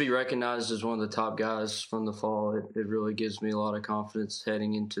just to be recognized as one of the top guys from the fall, it really gives me a lot of confidence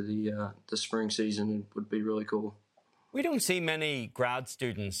heading into the spring season. It would be really cool. We don't see many grad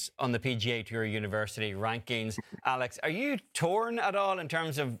students on the PGA Tour University rankings. Alex, are you torn at all in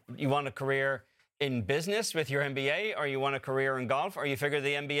terms of you want a career in business with your MBA, or you want a career in golf, or you figure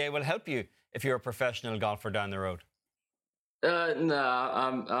the MBA will help you if you're a professional golfer down the road?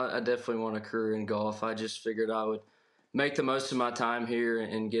 No, I definitely want a career in golf. I just figured I would make the most of my time here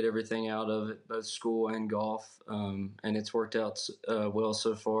and get everything out of it, both school and golf. And it's worked out well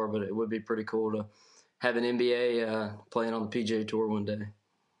so far, but it would be pretty cool to have an MBA playing on the PGA Tour one day.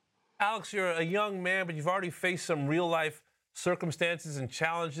 Alex, you're a young man, but you've already faced some real-life circumstances and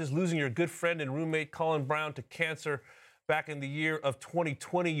challenges, losing your good friend and roommate Colin Brown to cancer back in the year of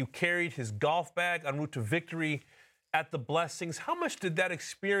 2020. You carried his golf bag en route to victory at the Blessings. How much did that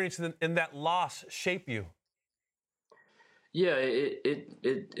experience and that loss shape you? Yeah,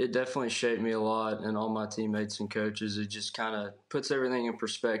 it definitely shaped me a lot, and all my teammates and coaches. It just kind of puts everything in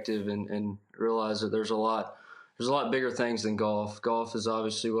perspective and realize that there's a lot bigger things than golf. Golf is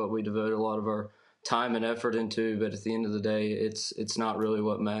obviously what we devote a lot of our time and effort into, but at the end of the day, it's not really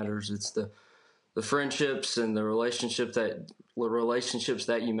what matters. It's the friendships and the relationships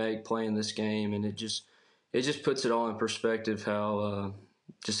that you make playing this game, and it just puts it all in perspective how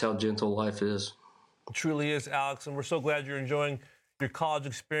gentle life is. It truly is, Alex, and we're so glad you're enjoying your college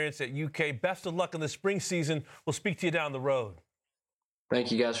experience at UK. Best of luck in the spring season. We'll speak to you down the road.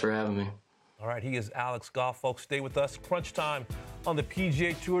 Thank you guys for having me. All right, he is Alex Goff, folks. Stay with us. Crunch time on the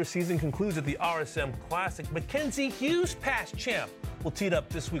PGA Tour season concludes at the RSM Classic. Mackenzie Hughes, past champ, will tee it up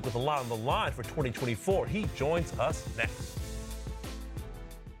this week with a lot on the line for 2024. He joins us next.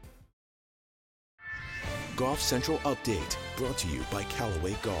 Golf Central Update, brought to you by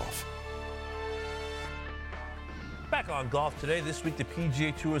Callaway Golf. Back on golf today. This week, the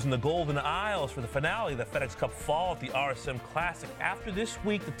PGA Tour is in the Golden Isles for the finale of the FedEx Cup Fall at the RSM Classic. After this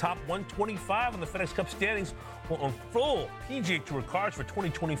week, the top 125 on the FedEx Cup standings will unfold PGA Tour cards for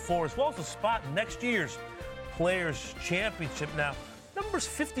 2024, as well as a spot in next year's Players Championship. Now, numbers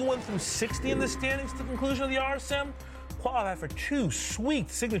 51 through 60 in the standings to the conclusion of the RSM qualify for two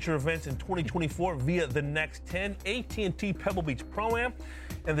sweet signature events in 2024 via the Next 10, AT&T Pebble Beach Pro-Am,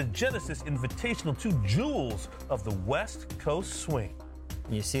 and the Genesis Invitational, two jewels of the West Coast swing.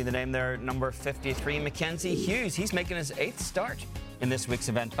 You see the name there, number 53, Mackenzie Hughes. He's making his 8th start in this week's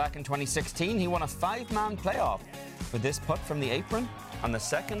event. Back in 2016, he won a 5-man playoff with this putt from the apron on the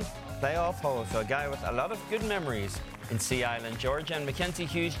second playoff hole. So a guy with a lot of good memories in Sea Island, Georgia. And Mackenzie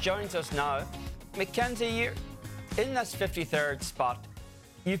Hughes joins us now. Mackenzie, you're in this 53rd spot.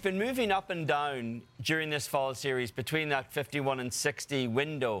 You've been moving up and down during this fall series between that 51 and 60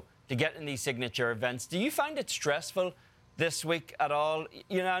 window to get in these signature events. Do you find it stressful this week at all?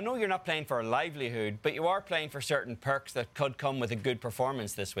 You know, I know you're not playing for a livelihood, but you are playing for certain perks that could come with a good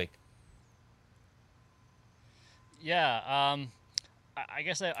performance this week. Yeah, I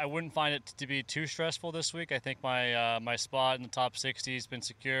guess I wouldn't find it to be too stressful this week. I think my spot in the top 60 has been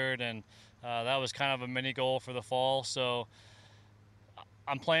secured, and that was kind of a mini goal for the fall. So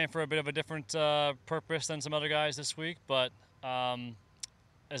I'm playing for a bit of a different purpose than some other guys this week, but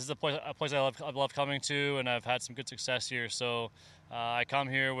this is a place I've loved coming to, and I've had some good success here. So I come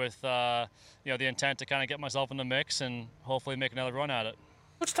here with the intent to kind of get myself in the mix and hopefully make another run at it.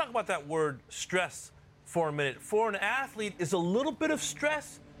 Let's talk about that word stress for a minute. For an athlete, is a little bit of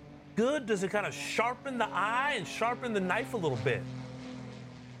stress good? Does it kind of sharpen the eye and sharpen the knife a little bit?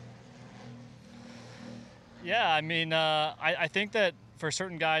 Yeah, I mean, I think that for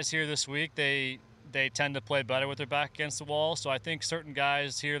certain guys here this week, they tend to play better with their back against the wall. So I think certain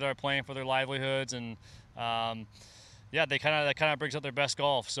guys here that are playing for their livelihoods and that kind of brings out their best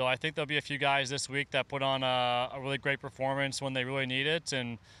golf. So I think there'll be a few guys this week that put on a really great performance when they really need it,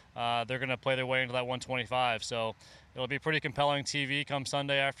 and they're going to play their way into that 125. So it'll be pretty compelling TV come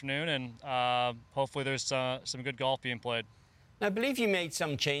Sunday afternoon, and hopefully there's some good golf being played. I believe you made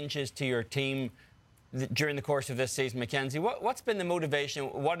some changes to your team during the course of this season, Mackenzie. What's been the motivation?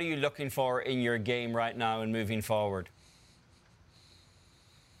 What are you looking for in your game right now and moving forward?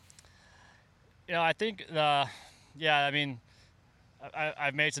 You know, I think, I mean,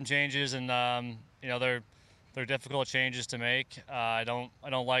 I've made some changes, and they're difficult changes to make. I don't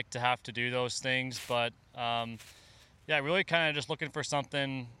like to have to do those things, but really kind of just looking for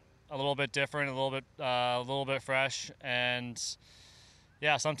something a little bit different, a little bit fresh, and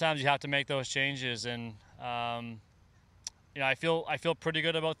sometimes you have to make those changes, and I feel pretty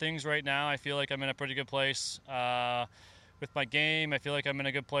good about things right now. I feel like I'm in a pretty good place with my game. I feel like I'm in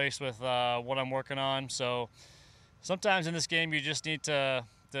a good place with what I'm working on. So sometimes in this game, you just need to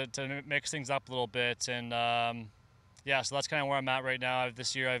mix things up a little bit, and so that's kind of where I'm at right now.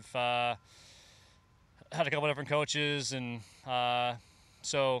 This year, I've had a couple different coaches, and there's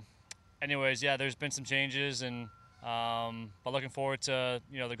been some changes, and but looking forward to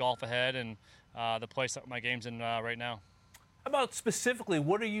the golf ahead and the place that my game's in right now. How about specifically,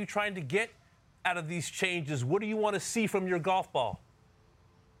 what are you trying to get out of these changes? What do you want to see from your golf ball?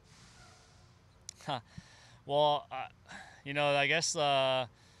 Well, I guess really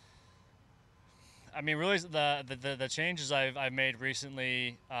the changes I've made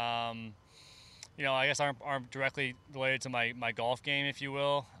recently, I guess aren't directly related to my golf game, if you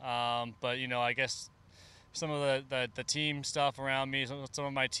will. But I guess some of the team stuff around me, some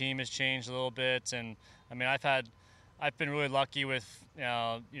of my team has changed a little bit, and I mean I've been really lucky with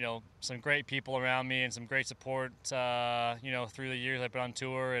some great people around me and some great support through the years I've been on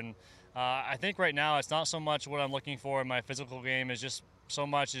tour, and I think right now it's not so much what I'm looking for in my physical game, is just so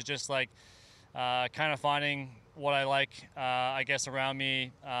much is just like kind of finding what I like I guess around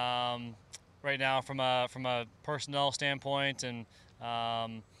me right now from a personnel standpoint, and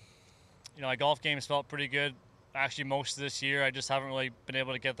my golf game has felt pretty good actually most of this year. I just haven't really been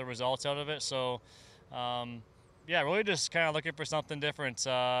able to get the results out of it. So, really just kind of looking for something different,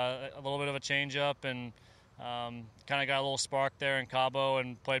 a little bit of a change up, and kind of got a little spark there in Cabo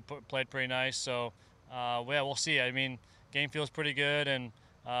and played pretty nice. So, we'll see. I mean, game feels pretty good, and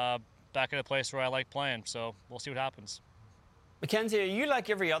back at a place where I like playing. So we'll see what happens. Mackenzie, are you like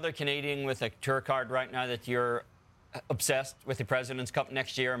every other Canadian with a tour card right now that you're obsessed with the President's Cup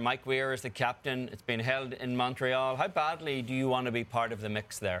next year? Mike Weir is the captain. It's been held in Montreal. How badly do you want to be part of the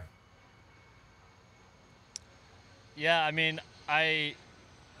mix there? Yeah, I mean, I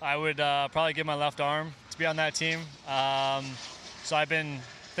would probably give my left arm to be on that team. So I've been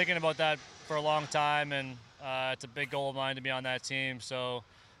thinking about that for a long time, and it's a big goal of mine to be on that team. So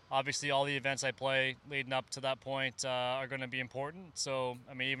obviously all the events I play leading up to that point are going to be important. So,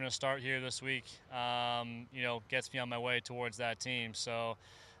 I mean, even a start here this week, gets me on my way towards that team. So,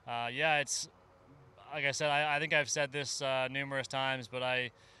 it's, like I said, I think I've said this numerous times, but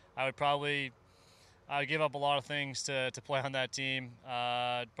I would give up a lot of things to play on that team.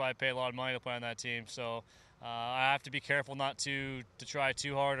 I'd probably pay a lot of money to play on that team. So I have to be careful not to try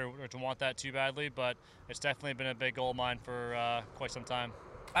too hard or to want that too badly, but it's definitely been a big goal of mine for quite some time.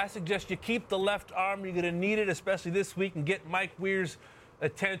 I suggest you keep the left arm. You're going to need it, especially this week, and get Mike Weir's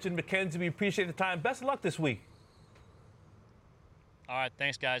attention. Mackenzie, we appreciate the time. Best of luck this week. All right,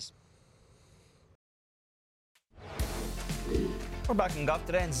 thanks, guys. We're back in golf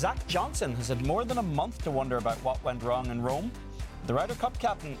today, and Zach Johnson has had more than a month to wonder about what went wrong in Rome. The Ryder Cup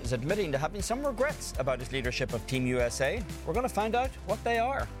captain is admitting to having some regrets about his leadership of Team USA. We're going to find out what they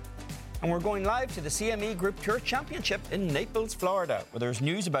are. And we're going live to the CME Group Tour Championship in Naples, Florida, where there's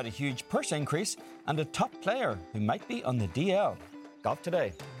news about a huge purse increase and a top player who might be on the DL. Golf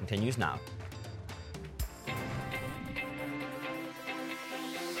Today continues now.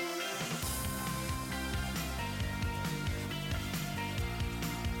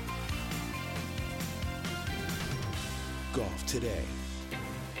 Golf Today.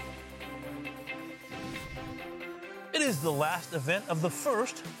 It is the last event of the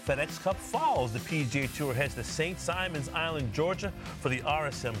first FedEx Cup Falls. The PGA Tour heads to St. Simons Island, Georgia for the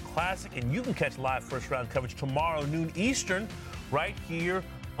RSM Classic, and you can catch live first-round coverage tomorrow noon Eastern right here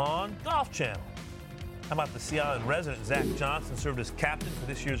on Golf Channel. How about the Sea Island resident Zach Johnson served as captain for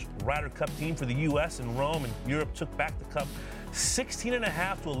this year's Ryder Cup team for the U.S. in Rome, and Europe took back the Cup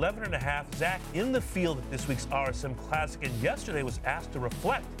 16.5 to 11.5. Zach in the field at this week's RSM Classic, and yesterday was asked to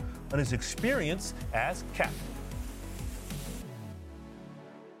reflect on his experience as captain.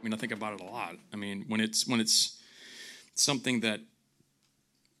 I mean, I think about it a lot. I mean, when it's something that,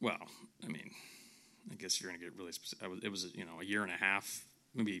 well, I mean, I guess you're going to get really specific. It was, a year and a half,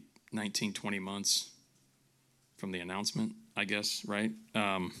 maybe 19, 20 months from the announcement, I guess, right?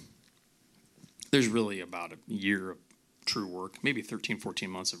 There's really about a year of true work, maybe 13, 14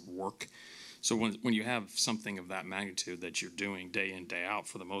 months of work. So when you have something of that magnitude that you're doing day in, day out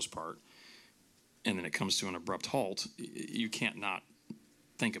for the most part, and then it comes to an abrupt halt, you can't not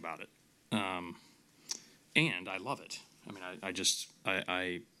think about it. And I love it. I mean,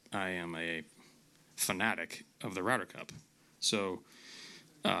 I am a fanatic of the Ryder Cup. So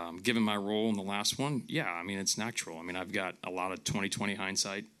given my role in the last one, yeah, I mean, it's natural. I mean, I've got a lot of 20/20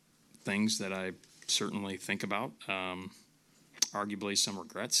 hindsight things that I certainly think about. Arguably some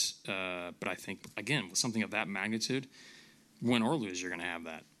regrets. But I think, again, with something of that magnitude, win or lose, you're going to have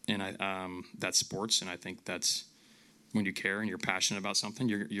that. And that's sports, and I think that's when you care and you're passionate about something,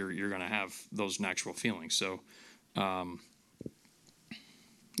 you're going to have those natural feelings. So, I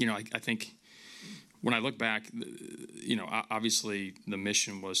think when I look back, obviously the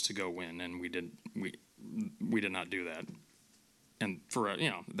mission was to go win, and we did not do that. And for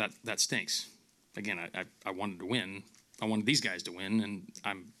that stinks. Again, I wanted to win. I wanted these guys to win,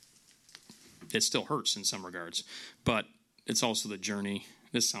 and it still hurts in some regards. But it's also the journey.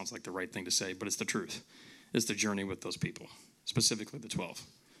 This sounds like the right thing to say, but it's the truth. It's the journey with those people, specifically the 12,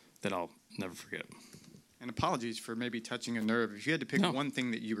 that I'll never forget. And apologies for maybe touching a nerve. If you had to pick one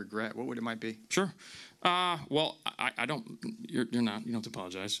thing that you regret, what would it might be? Sure. Well, I don't. You're not. You don't have to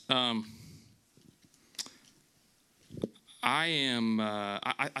apologize. I am.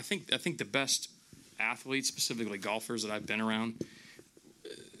 I think the best athletes, specifically golfers that I've been around,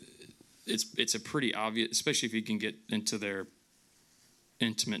 it's a pretty obvious, especially if you can get into their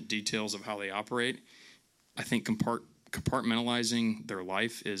intimate details of how they operate. I think compartmentalizing their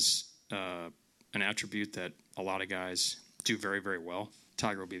life is an attribute that a lot of guys do very, very well.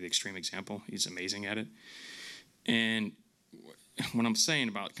 Tiger will be the extreme example. He's amazing at it. And what I'm saying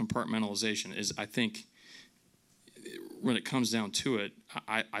about compartmentalization is I think when it comes down to it,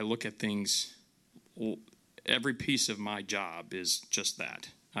 I look at things, every piece of my job is just that.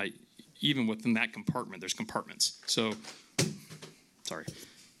 Even within that compartment, there's compartments. So, sorry.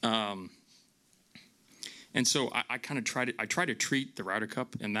 And so I kind of try to treat the Ryder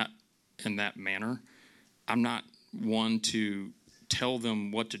Cup in that manner. I'm not one to tell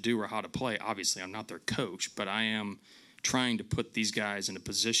them what to do or how to play. Obviously, I'm not their coach, but I am trying to put these guys in a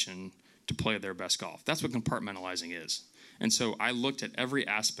position to play their best golf. That's what compartmentalizing is. And so I looked at every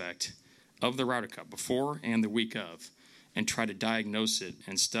aspect of the Ryder Cup before and the week of, and try to diagnose it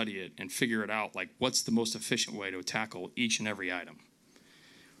and study it and figure it out, like what's the most efficient way to tackle each and every item.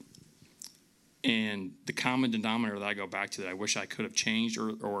 And the common denominator that I go back to that I wish I could have changed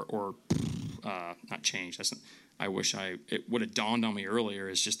or not changed. It would have dawned on me earlier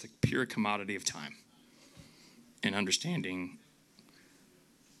is just the pure commodity of time and understanding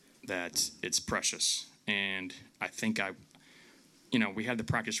that it's precious. And I think we had the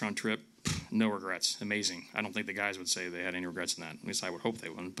practice round trip, no regrets, amazing. I don't think the guys would say they had any regrets in that. At least I would hope they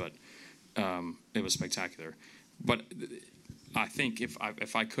wouldn't, but it was spectacular. But I think if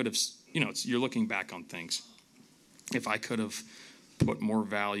I could have, you're looking back on things. If I could have put more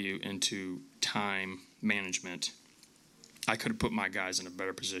value into time management, I could have put my guys in a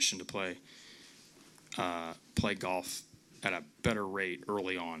better position to play golf at a better rate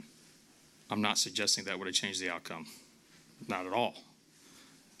early on. I'm not suggesting that would have changed the outcome. Not at all.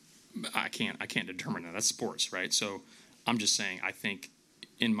 I can't determine that. That's sports, right? So I'm just saying, I think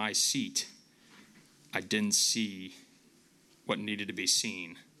in my seat, I didn't see what needed to be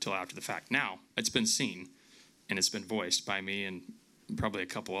seen till after the fact. Now, it's been seen, and it's been voiced by me and probably a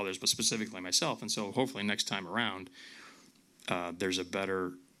couple others, but specifically myself. And so hopefully next time around, there's a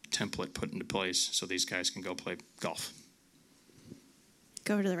better template put into place so these guys can go play golf.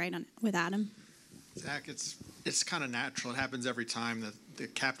 Go over to the right with Adam. Zach, it's kind of natural. It happens every time that the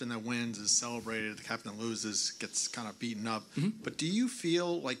captain that wins is celebrated, the captain that loses gets kind of beaten up. Mm-hmm. But do you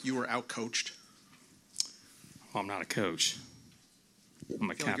feel like you were out-coached? Well, I'm not a coach. I'm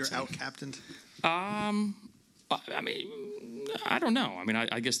a captain. Like you're out-captained? I mean, I don't know. I mean,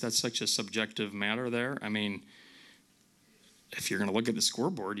 I guess that's such a subjective matter there. I mean, if you're going to look at the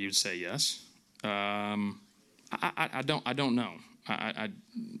scoreboard, you'd say yes. I don't know.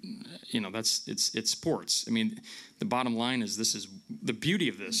 It's sports. I mean, the bottom line is this is the beauty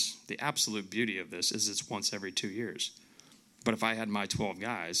of this. The absolute beauty of this is it's once every 2 years. But if I had my 12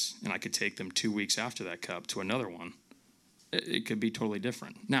 guys and I could take them 2 weeks after that cup to another one, it could be totally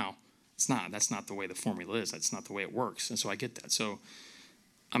different. Now, it's not. That's not the way the formula is. That's not the way it works. And so I get that. So,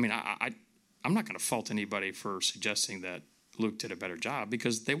 I mean, I'm not going to fault anybody for suggesting that Luke did a better job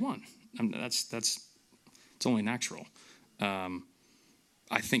because they won. I mean, it's only natural.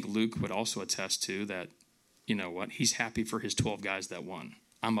 I think Luke would also attest to that, you know what, he's happy for his 12 guys that won.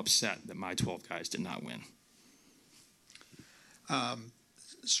 I'm upset that my 12 guys did not win.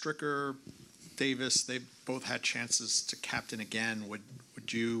 Stricker, Davis, they both had chances to captain again.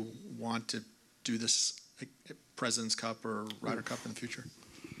 Would you want to do this President's Cup or Ryder Cup in the future?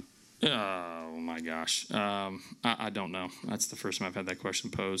 Oh, my gosh. I don't know. That's the first time I've had that question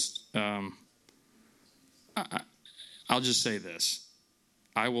posed. I'll just say this.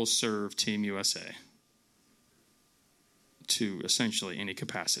 I will serve Team USA to essentially any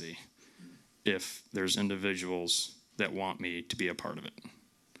capacity if there's individuals that want me to be a part of it.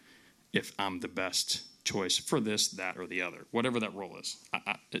 If I'm the best choice for this, that, or the other, whatever that role is.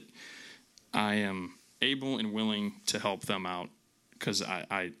 I am able and willing to help them out because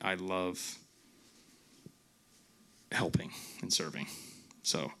I love helping and serving.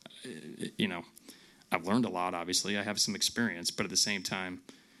 So, I've learned a lot, obviously. I have some experience, but at the same time,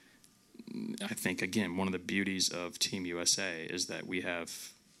 I think, again, one of the beauties of Team USA is that we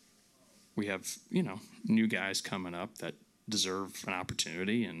have new guys coming up that deserve an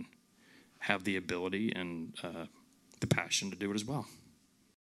opportunity and have the ability and the passion to do it as well.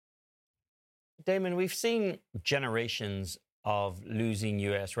 Damon, we've seen generations of losing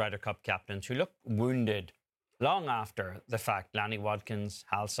US Ryder Cup captains who look wounded long after the fact. Lanny Wadkins,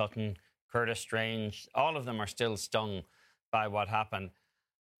 Hal Sutton, Curtis Strange, all of them are still stung by what happened.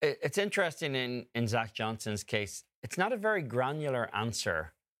 It's interesting in Zach Johnson's case, it's not a very granular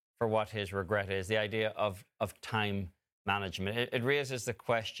answer for what his regret is, the idea of time management. It raises the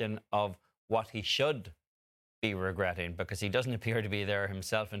question of what he should be regretting because he doesn't appear to be there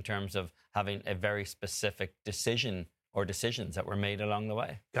himself in terms of having a very specific decision or decisions that were made along the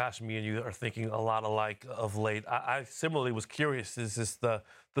way. Gosh, me and you are thinking a lot alike of late. I similarly was curious, is this the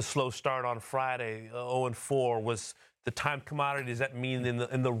slow start on Friday, 0-4, was the time commodity, does that mean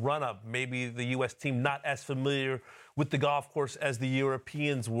in the run-up, maybe the U.S. team not as familiar with the golf course as the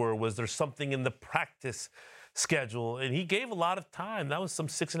Europeans were? Was there something in the practice schedule? And he gave a lot of time. That was some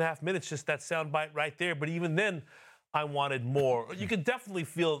 6.5 minutes, just that soundbite right there. But even then, I wanted more. You could definitely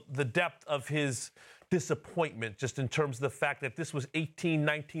feel the depth of his disappointment, just in terms of the fact that this was 18,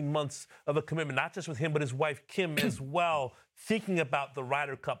 19 months of a commitment, not just with him, but his wife, Kim, as well, thinking about the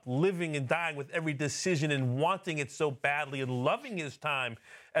Ryder Cup, living and dying with every decision and wanting it so badly and loving his time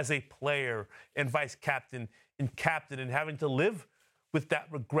as a player and vice captain and having to live with that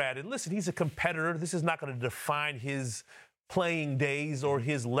regret. And listen, he's a competitor. This is not going to define his playing days or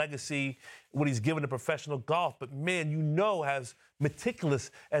his legacy, what he's given to professional golf. But, man, as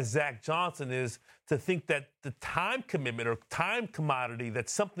meticulous as Zach Johnson is, to think that the time commitment or time commodity, that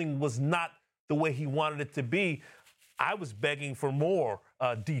something was not the way he wanted it to be, I was begging for more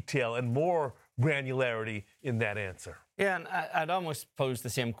detail and more granularity in that answer. Yeah, and I'd almost pose the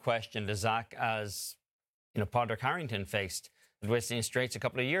same question to Zach as, Padraig Harrington faced at Whistling Straits a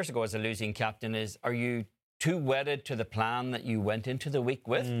couple of years ago as a losing captain is, are you too wedded to the plan that you went into the week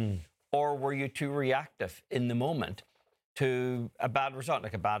with? Or were you too reactive in the moment to a bad result,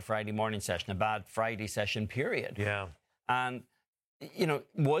 like a bad Friday morning session, a bad Friday session period? Yeah. And,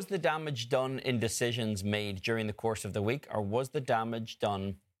 was the damage done in decisions made during the course of the week, or was the damage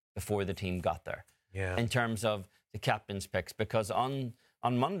done before the team got there? Yeah. In terms of the captain's picks? Because on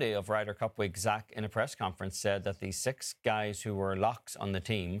Monday of Ryder Cup week, Zach, in a press conference, said that the 6 guys who were locks on the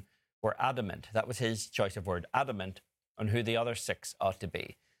team were adamant. That was his choice of word, adamant, on who the other 6 ought to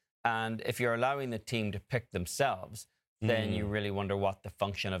be. And if you're allowing the team to pick themselves, then you really wonder what the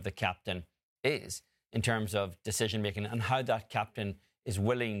function of the captain is in terms of decision-making and how that captain is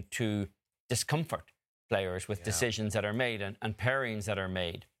willing to discomfort players with decisions that are made and pairings that are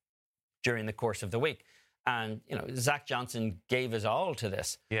made during the course of the week. And, Zach Johnson gave his all to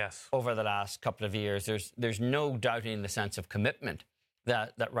this over the last couple of years. There's no doubting the sense of commitment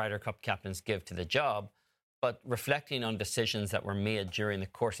that Ryder Cup captains give to the job, but reflecting on decisions that were made during the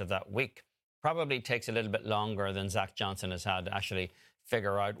course of that week probably takes a little bit longer than Zach Johnson has had to actually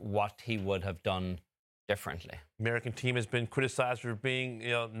figure out what he would have done differently. American team has been criticized for being,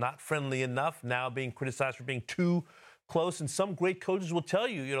 not friendly enough, now being criticized for being too close. And some great coaches will tell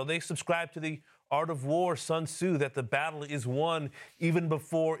you, they subscribe to the art of war, Sun Tzu, that the battle is won even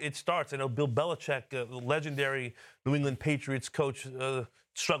before it starts. I know Bill Belichick, the legendary New England Patriots coach,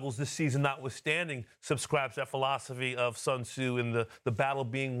 struggles this season notwithstanding, subscribes to that philosophy of Sun Tzu and the battle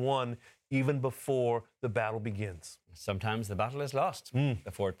being won even before the battle begins. Sometimes the battle is lost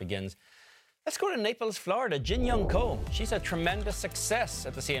before it begins. Let's go to Naples, Florida. Jin Young Ko. She's a tremendous success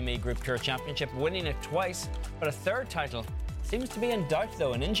at the CME Group Tour Championship, winning it twice, but a third title seems to be in doubt,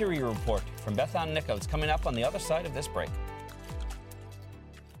 though. An injury report from Beth Ann Nichols coming up on the other side of this break.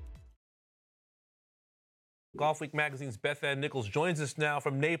 Golfweek magazine's Beth Ann Nichols joins us now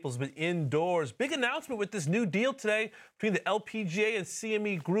from Naples, but indoors. Big announcement with this new deal today between the LPGA and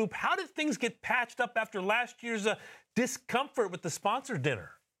CME Group. How did things get patched up after last year's discomfort with the sponsor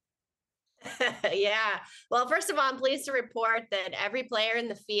dinner? Yeah. Well, first of all, I'm pleased to report that every player in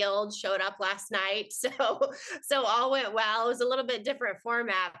the field showed up last night. So all went well. It was a little bit different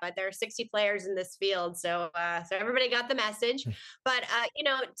format, but there are 60 players in this field. So everybody got the message. But,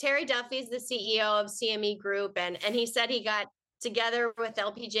 Terry Duffy's the CEO of CME Group, and he said he got together with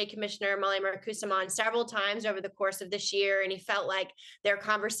LPGA Commissioner Molly Marcusamon several times over the course of this year, and he felt like their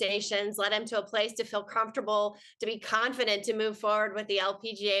conversations led him to a place to feel comfortable, to be confident to move forward with the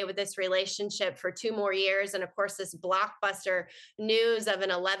LPGA with this relationship for 2 more years. And of course, this blockbuster news of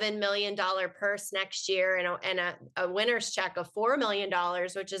an $11 million purse next year and a winner's check of $4 million,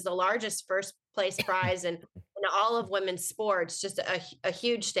 which is the largest first place prize in all of women's sports. Just a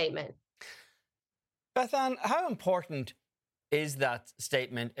huge statement. Beth Ann, how important is that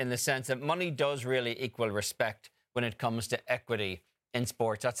statement in the sense that money does really equal respect when it comes to equity in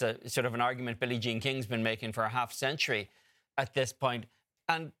sports? That's a sort of an argument Billie Jean King's been making for a half century at this point.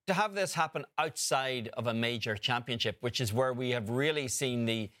 And to have this happen outside of a major championship, which is where we have really seen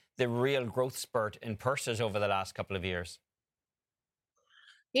the real growth spurt in purses over the last couple of years.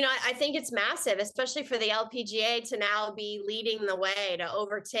 I think it's massive, especially for the LPGA to now be leading the way, to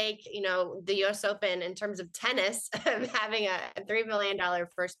overtake, the U.S. Open in terms of tennis, having a $3 million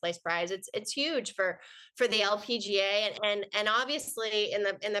first place prize. It's huge for the LPGA, and obviously in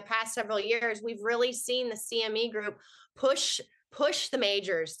the past several years, we've really seen the CME Group push the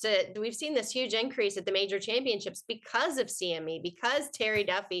majors. We've seen this huge increase at the major championships because of CME, because Terry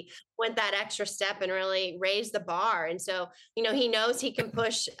Duffy went that extra step and really raised the bar. And so, he knows he can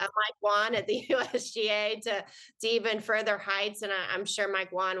push Mike Wan at the USGA to even further heights. And I'm sure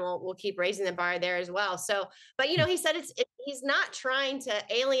Mike Wan will keep raising the bar there as well. So, but, he said he's not trying to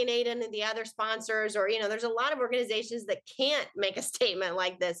alienate any of the other sponsors or, there's a lot of organizations that can't make a statement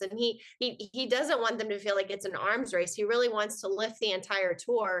like this. And he doesn't want them to feel like it's an arms race. He really wants to lift the entire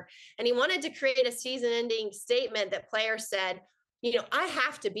tour. And he wanted to create a season ending statement that players said, I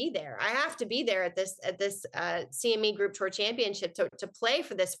have to be there. I have to be there at this CME Group Tour Championship to play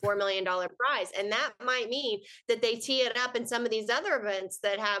for this $4 million prize. And that might mean that they tee it up in some of these other events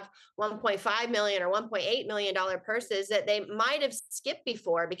that have $1.5 million or $1.8 million purses that they might have skipped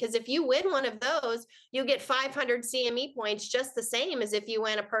before. Because if you win one of those, you get 500 CME points, just the same as if you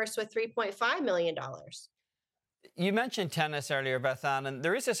win a purse with $3.5 million. You mentioned tennis earlier, Beth Ann, and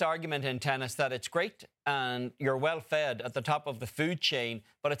there is this argument in tennis that it's great and you're well fed at the top of the food chain,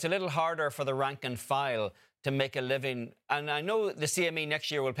 but it's a little harder for the rank and file to make a living. And I know the CME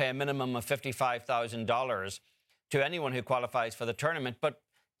next year will pay a minimum of $55,000 to anyone who qualifies for the tournament, but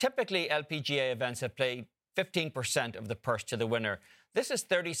typically LPGA events have paid 15% of the purse to the winner. This is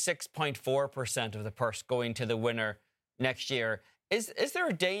 36.4% of the purse going to the winner next year. Is there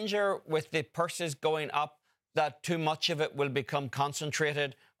a danger with the purses going up that too much of it will become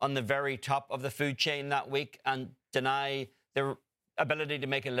concentrated on the very top of the food chain that week and deny their ability to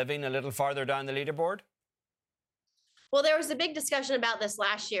make a living a little farther down the leaderboard? Well, there was a big discussion about this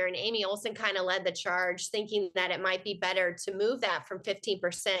last year, and Amy Olsen kind of led the charge, thinking that it might be better to move that from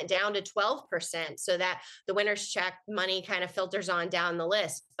 15% down to 12% so that the winner's check money kind of filters on down the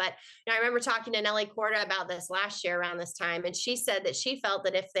list. But I remember talking to Nelly Corda about this last year around this time, and she said that she felt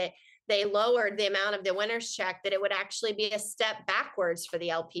that if they lowered the amount of the winner's check, that it would actually be a step backwards for the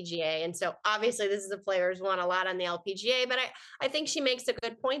LPGA. And so obviously this is the players want a lot on the LPGA, but I think she makes a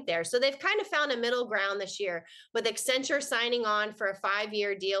good point there. So they've kind of found a middle ground this year with Accenture signing on for a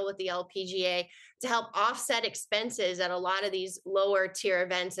 5-year deal with the LPGA to help offset expenses at a lot of these lower tier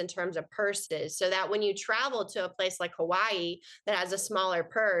events in terms of purses, so that when you travel to a place like Hawaii that has a smaller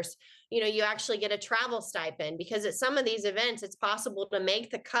purse, you actually get a travel stipend, because at some of these events, it's possible to make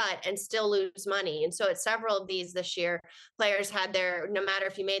the cut and still lose money. And so at several of these this year, players had no matter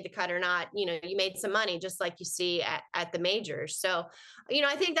if you made the cut or not, you made some money, just like you see at the majors. So,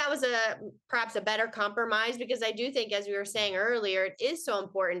 I think that was perhaps a better compromise, because I do think, as we were saying earlier, it is so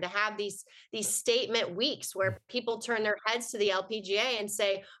important to have these statement weeks where people turn their heads to the LPGA and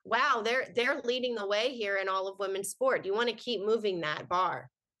say, wow, they're leading the way here in all of women's sport. You want to keep moving that bar.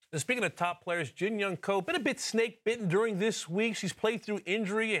 And speaking of top players, Jin Young Ko, been a bit snake bitten during this week. She's played through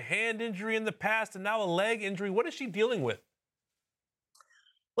injury, a hand injury in the past, and now a leg injury. What is she dealing with?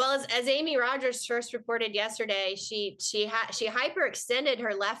 Well, as Amy Rogers first reported yesterday, she hyperextended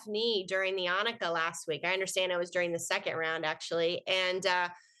her left knee during the Annika last week. I understand it was during the second round, actually. And,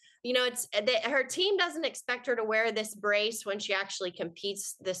 her team doesn't expect her to wear this brace when she actually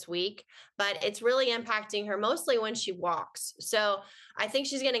competes this week, but it's really impacting her mostly when she walks. So I think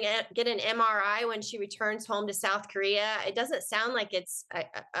she's going to get an MRI when she returns home to South Korea. It doesn't sound like it's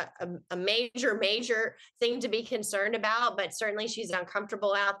a major thing to be concerned about, but certainly she's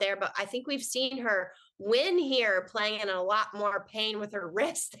uncomfortable out there. But I think we've seen her win here playing in a lot more pain with her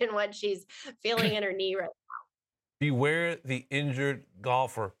wrist than what she's feeling in her knee right now. Beware the injured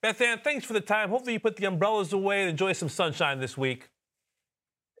golfer. Beth Ann, thanks for the time. Hopefully you put the umbrellas away and enjoy some sunshine this week.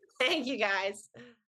 Thank you, guys.